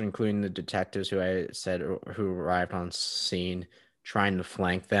officers, including the detectives who I said who arrived on scene, trying to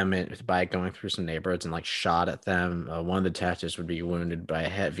flank them by going through some neighborhoods and like shot at them. One of the detectives would be wounded by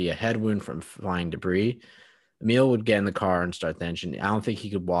via head wound from flying debris. Emil would get in the car and start the engine. I don't think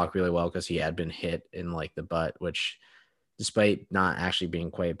he could walk really well because he had been hit in like the butt, which, despite not actually being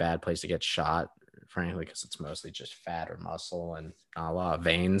quite a bad place to get shot, frankly, because it's mostly just fat or muscle and not a lot of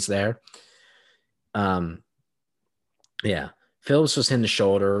veins there. Um, yeah, Phillips was in the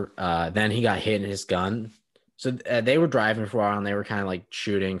shoulder. Then he got hit in his gun. So they were driving for a while and they were kind of like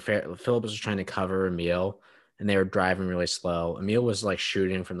shooting. Phillips was trying to cover Emil and they were driving really slow. Emil was like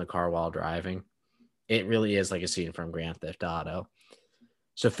shooting from the car while driving. It really is like a scene from Grand Theft Auto.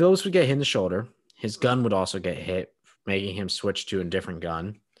 So Phillips would get hit in the shoulder. His gun would also get hit, making him switch to a different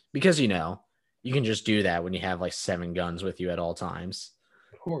gun because you can just do that when you have like 7 guns with you at all times.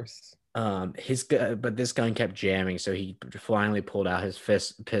 Of course. But this gun kept jamming, so he finally pulled out his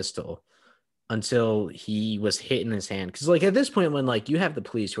pistol until he was hit in his hand. Because like at this point, when like you have the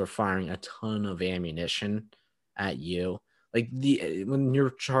police who are firing a ton of ammunition at you, like when you're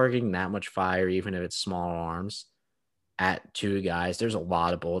charging that much fire, even if it's small arms at 2 guys, there's a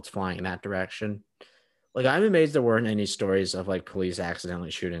lot of bullets flying in that direction. Like I'm amazed there weren't any stories of like police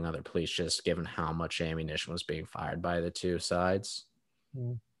accidentally shooting other police, just given how much ammunition was being fired by the two sides.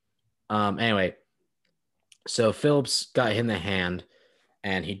 Mm. Anyway, so Phillips got hit in the hand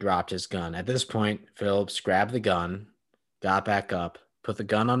and he dropped his gun. At this point, Phillips grabbed the gun, got back up, put the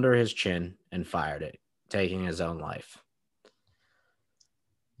gun under his chin, and fired it, taking his own life.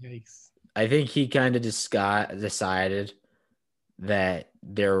 Yikes. I think he kind of decided that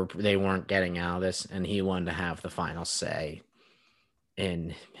they weren't getting out of this, and he wanted to have the final say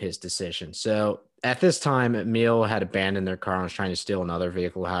in his decision. So at this time, Emil had abandoned their car and was trying to steal another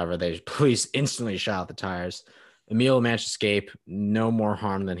vehicle. However, the police instantly shot the tires. Emil managed to escape, no more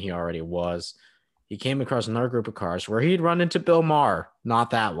harm than he already was. He came across another group of cars where he'd run into Bill Maher,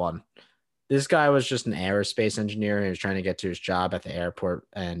 not that one. This guy was just an aerospace engineer and he was trying to get to his job at the airport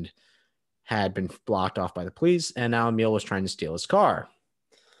and had been blocked off by the police. And now Emil was trying to steal his car.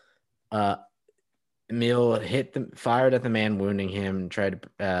 Emil fired at the man, wounding him, tried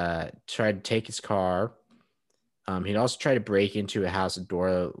to take his car. He'd also tried to break into a house of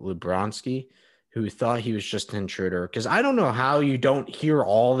Dora Lubronsky, who thought he was just an intruder. Because I don't know how you don't hear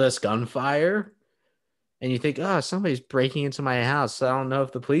all this gunfire and you think, oh, somebody's breaking into my house. I don't know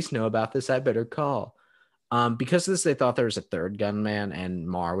if the police know about this. I better call. Because of this, they thought there was a third gunman and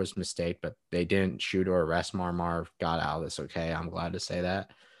Mar was mistake, but they didn't shoot or arrest Mar. Mar got out of this okay. I'm glad to say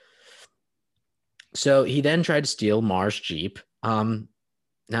that. So he then tried to steal Mar's Jeep. Now,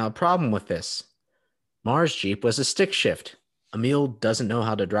 a problem with this, Mar's Jeep was a stick shift. Emil doesn't know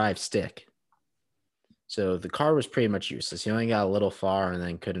how to drive stick. So the car was pretty much useless. He only got a little far and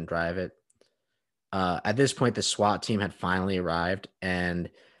then couldn't drive it. At this point, the SWAT team had finally arrived and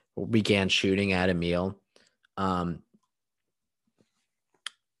began shooting at Emil.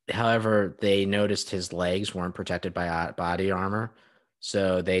 However, they noticed his legs weren't protected by body armor.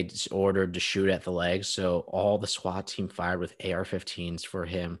 So they just ordered to shoot at the legs. So all the SWAT team fired with AR-15s for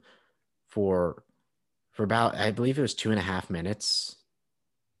him for about, I believe it was 2.5 minutes.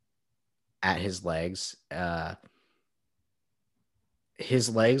 at his legs.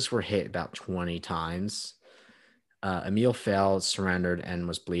 His legs were hit about 20 times. Emil fell, surrendered, and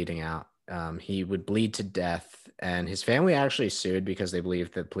was bleeding out. He would bleed to death, and his family actually sued because they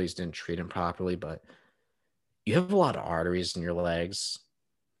believed that police didn't treat him properly. But you have a lot of arteries in your legs,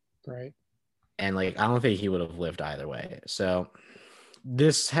 Right. and like I don't think he would have lived either way. So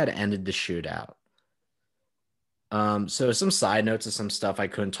this had ended the shootout. So some side notes of some stuff I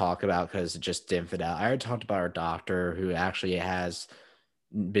couldn't talk about because it just didn't fit out. I already talked about our doctor who actually has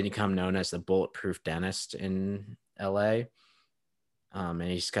become known as the bulletproof dentist in LA. And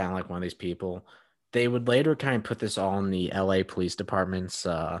he's kind of like one of these people. They would later kind of put this all in the LA Police Department's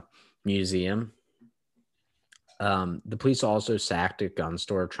museum. The police also sacked a gun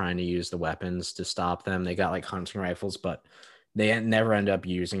store trying to use the weapons to stop them. They got like hunting rifles, but they never end up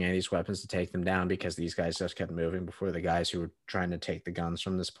using any of these weapons to take them down because these guys just kept moving before the guys who were trying to take the guns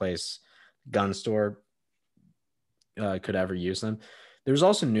from this place, gun store, could ever use them. There was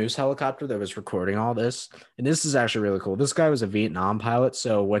also a news helicopter that was recording all this, and this is actually really cool. This guy was a Vietnam pilot,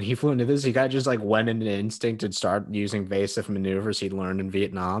 so when he flew into this, he got just like went into instinct and started using evasive maneuvers he'd learned in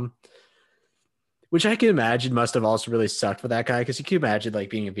Vietnam, which I can imagine must have also really sucked for that guy because you can imagine like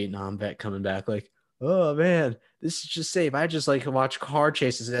being a Vietnam vet coming back like, oh man, this is just safe. I just like watch car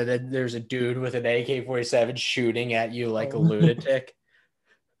chases and then there's a dude with an AK-47 shooting at you like a lunatic.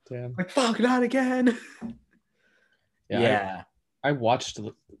 Damn. Like fuck, not again. Yeah. I watched.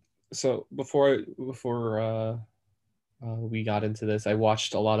 So before we got into this, I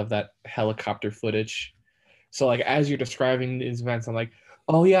watched a lot of that helicopter footage. So like as you're describing these events, I'm like,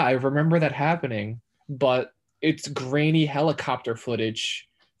 oh yeah, I remember that happening, but it's grainy helicopter footage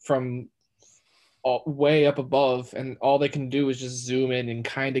from way up above, and all they can do is just zoom in and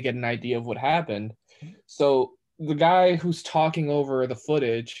kind of get an idea of what happened. So the guy who's talking over the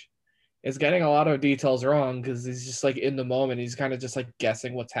footage is getting a lot of details wrong because he's just like in the moment. He's kind of just like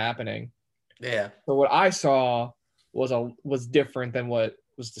guessing what's happening. Yeah. So what I saw was different than what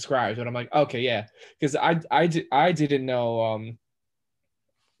was described. But I'm like, okay, yeah, because I didn't know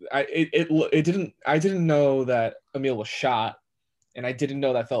I didn't know that Emil was shot, and I didn't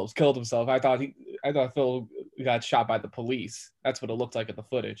know that Phillips killed himself. I thought Phil got shot by the police. That's what it looked like in the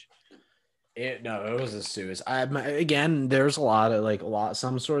footage. No, it was a suicide. Again, there's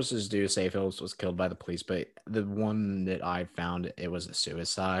some sources do say Phillips was killed by the police, but the one that I found, it was a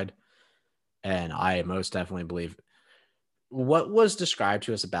suicide. And I most definitely believe what was described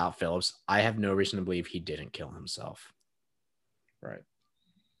to us about Phillips. I have no reason to believe he didn't kill himself. Right.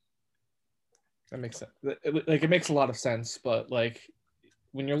 That makes sense. It makes a lot of sense, but like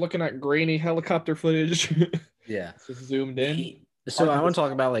when you're looking at grainy helicopter footage, yeah, just zoomed in. So I want to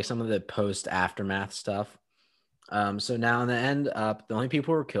talk about like some of the post aftermath stuff. So now in the end up, the only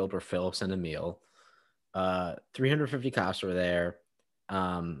people who were killed were Phillips and Emil. 350 cops were there.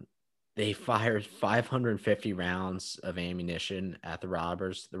 They fired 550 rounds of ammunition at the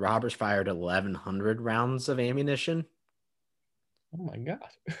robbers. The robbers fired 1,100 rounds of ammunition. Oh my God.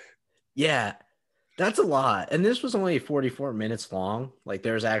 Yeah, that's a lot. And this was only 44 minutes long. Like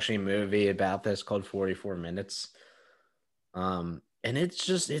there's actually a movie about this called 44 Minutes. And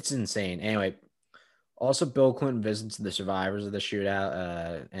it's insane. Anyway, also Bill Clinton visits the survivors of the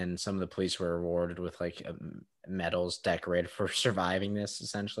shootout, and some of the police were awarded with like medals decorated for surviving this,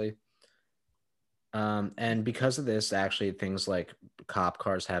 essentially. And because of this, actually, things like cop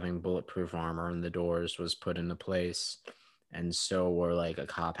cars having bulletproof armor in the doors was put into place, and so were like a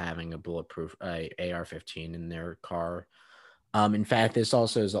cop having a bulletproof AR-15 in their car. In fact, this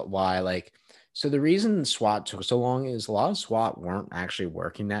also is why so the reason SWAT took so long is a lot of SWAT weren't actually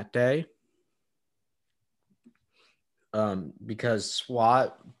working that day. Because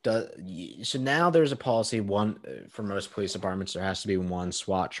SWAT does, so now there's a policy for most police departments, there has to be one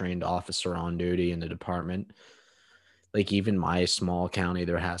SWAT trained officer on duty in the department. Like even my small county,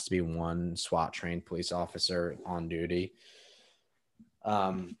 there has to be one SWAT trained police officer on duty.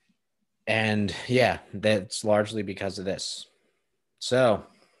 And yeah, that's largely because of this. So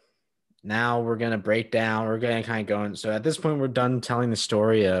now we're going to break down, we're going to kind of go in. So at this point, we're done telling the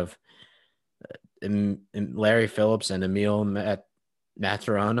story of Larry Phillips and Emil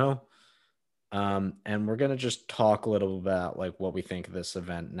Maturano. And we're going to just talk a little about like what we think of this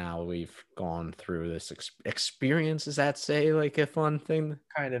event now we've gone through this experience. Does that say like a fun thing?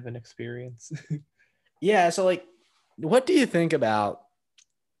 Kind of an experience. Yeah. So like, what do you think about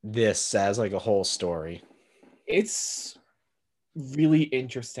this as like a whole story? It's really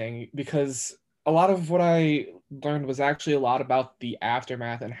interesting because a lot of what I learned was actually a lot about the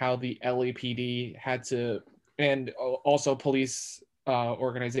aftermath and how the LAPD had to, and also police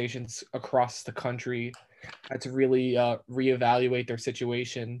organizations across the country had to really reevaluate their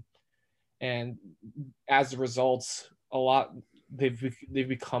situation, and as a result, a lot they've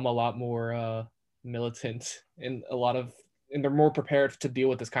become a lot more militant and they're more prepared to deal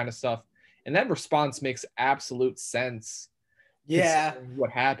with this kind of stuff. And that response makes absolute sense Yeah. considering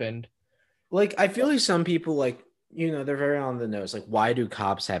what happened. Like, I feel like some people, like, they're very on the nose. Like, why do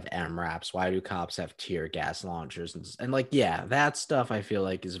cops have MRAPs? Why do cops have tear gas launchers? And like, yeah, that stuff I feel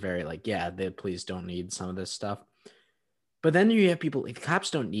like is very, like, yeah, the police don't need some of this stuff. But then you have people, like, cops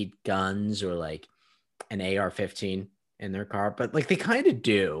don't need guns or like an AR-15 in their car, but like they kind of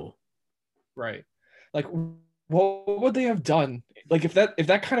do. Right. Like, what would they have done? Like, if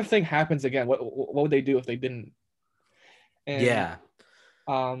that kind of thing happens again, what would they do if they didn't? And Yeah.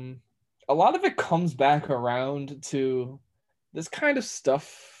 um, a lot of it comes back around to this kind of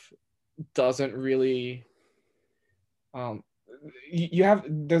stuff doesn't really um you have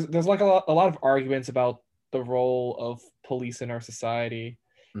there's like a lot of arguments about the role of police in our society,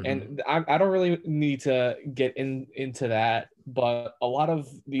 Mhm. and I don't really need to get into that, but a lot of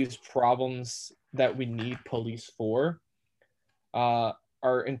these problems that we need police for uh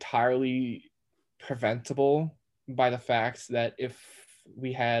are entirely preventable by the fact that if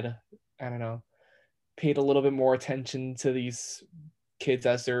we had, I don't know, paid a little bit more attention to these kids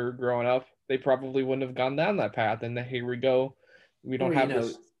as they're growing up, they probably wouldn't have gone down that path. And then here we go. We don't Or, have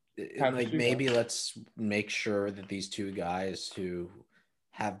this and have like shootout. maybe let's make sure that these two guys who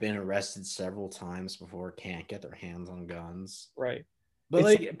have been arrested several times before can't get their hands on guns. Right. But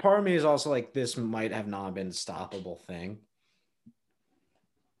It's like part of me is also like this might have not been a stoppable thing.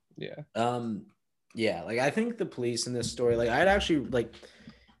 yeah. Um yeah, like I think the police in this story, like I'd actually like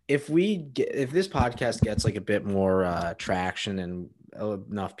if this podcast gets like a bit more traction and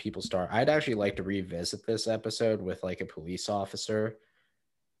enough people start, I'd actually like to revisit this episode with like a police officer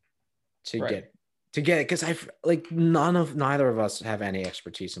to Right. get because I like neither of us have any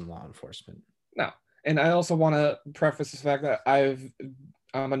expertise in law enforcement. No. And I also want to preface the fact that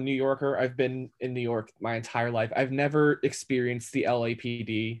I'm a New Yorker. I've been in New York my entire life. I've never experienced the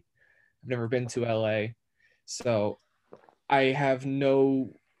LAPD. I've never been to LA. So I have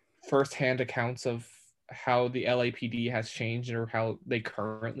no firsthand accounts of how the LAPD has changed or how they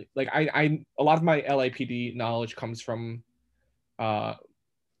currently like I a lot of my LAPD knowledge comes from uh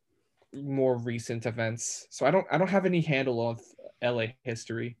more recent events. So I don't have any handle of LA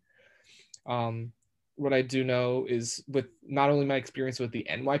history. Um what I do know is with not only my experience with the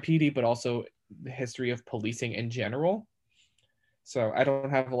NYPD but also the history of policing in general. So I don't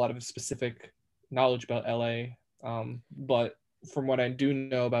have a lot of specific knowledge about LA. But from what I do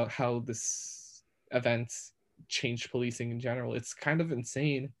know about how this event changed policing in general, it's kind of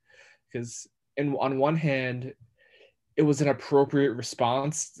insane because, on one hand, it was an appropriate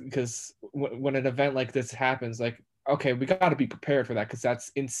response because when an event like this happens, like, okay, we got to be prepared for that because that's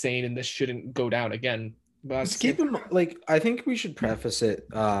insane and this shouldn't go down again. But at the Just same keep time, them like I think we should preface it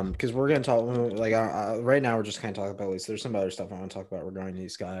because we're gonna talk like right now we're just kind of talking about at least there's some other stuff I want to talk about regarding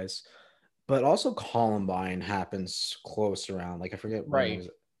these guys, but also Columbine happens close around like I forget when it right, was.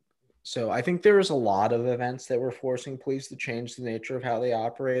 So I think there was a lot of events that were forcing police to change the nature of how they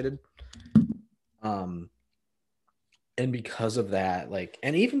operated. Um, and because of that, like,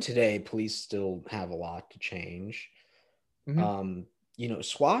 and even today, police still have a lot to change. mm-hmm. Um,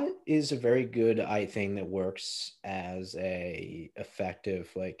 SWAT is a very good thing that works as a effective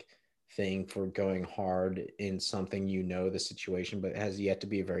like thing for going hard in something the situation, but has yet to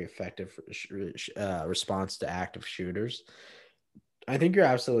be a very effective response to active shooters. I think you're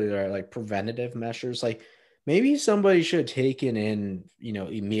absolutely right. Like preventative measures, like maybe somebody should have taken in,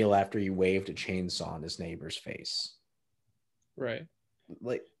 Emil after he waved a chainsaw in his neighbor's face. Right.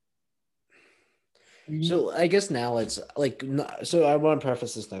 Like, Mm, so I guess now it's like, so I want to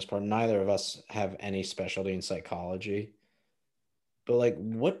preface this next part. Neither of us have any specialty in psychology, but like,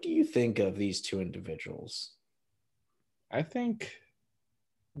 what do you think of these two individuals? I think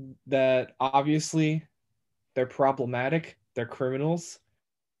that obviously they're problematic, they're criminals,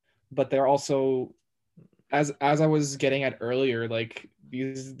 but they're also, as I was getting at earlier, like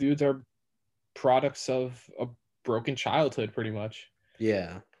these dudes are products of a broken childhood pretty much.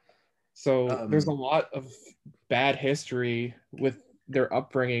 Yeah. So there's a Um, lot of bad history with their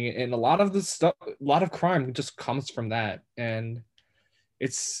upbringing, and a lot of the stuff, a lot of crime just comes from that. And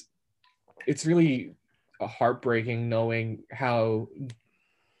it's it's really heartbreaking knowing how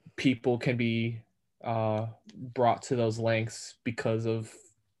people can be brought to those lengths because of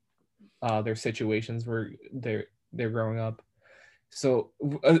their situations where they're growing up. So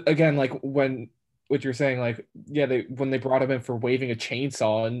again, like what you're saying, like, yeah, they when they brought him in for waving a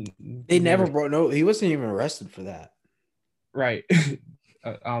chainsaw and They he never never brought no, he wasn't even arrested for that. right.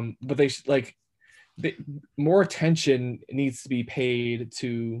 But they like they, more attention needs to be paid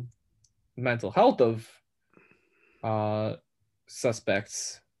to mental health of uh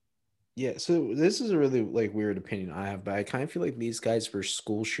suspects. Yeah, so this is a really like weird opinion I have, but I kind of feel like these guys were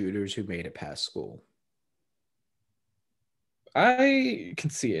school shooters who made it past school. I can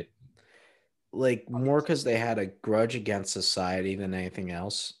see it. Like more because they had a grudge against society than anything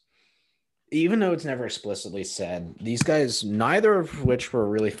else. Even though it's never explicitly said, these guys, neither of which were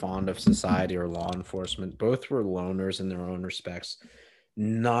really fond of society or law enforcement, both were loners in their own respects.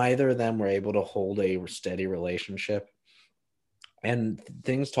 Neither of them were able to hold a steady relationship. And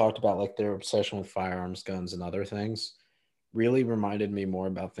things talked about like their obsession with firearms, guns, and other things really reminded me more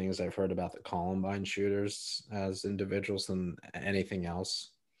about things I've heard about the Columbine shooters as individuals than anything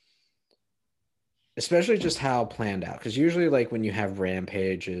else. Especially just how planned out. Because usually, like when you have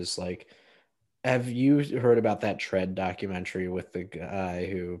rampages, like have you heard about that Tread documentary with the guy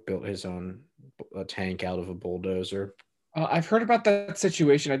who built his own tank out of a bulldozer? I've heard about that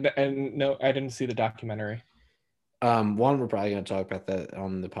situation, and no, I didn't see the documentary. One, we're probably going to talk about that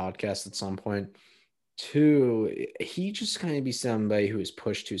on the podcast at some point. Two, he just kind of be somebody who was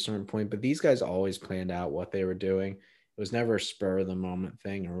pushed to a certain point, but these guys always planned out what they were doing. It was never a spur of the moment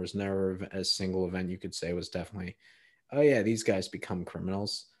thing, or was never a single event you could say was definitely, oh yeah, these guys become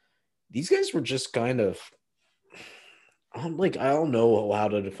criminals. These guys were just kind of, I'm like, I don't know how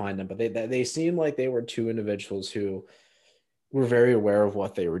to define them, but they seemed like they were two individuals who were very aware of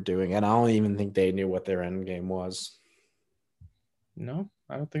what they were doing, and I don't even think they knew what their end game was. No,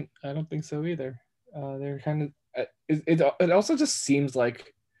 I don't think so either. They're kind of it also just seems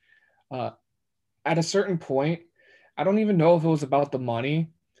like uh, at a certain point, I don't even know if it was about the money.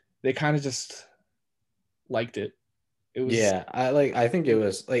 They kind of just liked it. It was Yeah, I think it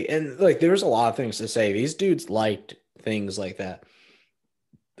was like, and like there was a lot of things to say. These dudes liked things like that.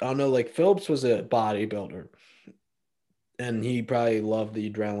 I don't know, like Phillips was a bodybuilder, and he probably loved the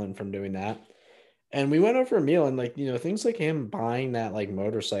adrenaline from doing that. And we went out for a meal, and like things like him buying that like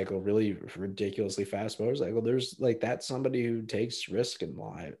motorcycle, really ridiculously fast motorcycle. There's like that's somebody who takes risk in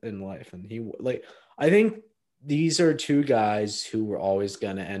life, and he like I think these are two guys who were always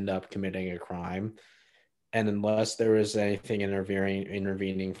going to end up committing a crime, and unless there was anything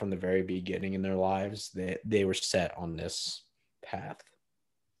intervening from the very beginning in their lives, they were set on this path.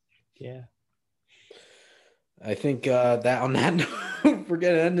 yeah. I think that on that note, we're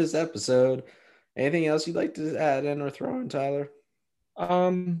gonna end this episode. Anything else you'd like to add in or throw in, Tyler?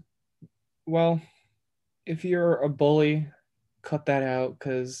 Um. Well, if you're a bully, cut that out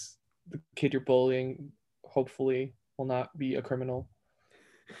because the kid you're bullying hopefully will not be a criminal.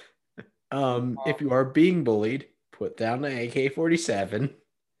 If you are being bullied, put down the AK-47. Don't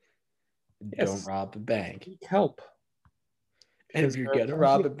Yes, rob a bank. seek help And if because you're there are gonna plenty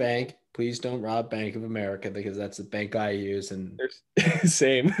rob of a bank, please don't rob Bank of America because that's the bank I use, and there's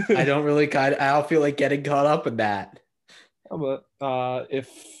same. I don't really I don't feel like getting caught up in that. But if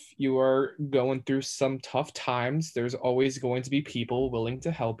you are going through some tough times, there's always going to be people willing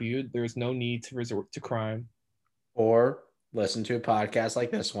to help you. There's no need to resort to crime. Or listen to a podcast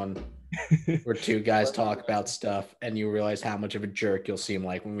like this one where two guys talk about stuff and you realize how much of a jerk you'll seem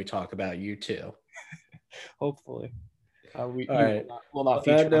like when we talk about you too. Hopefully, we All you right. will not On that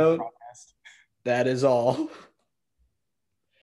feature on the note, podcast. that is all.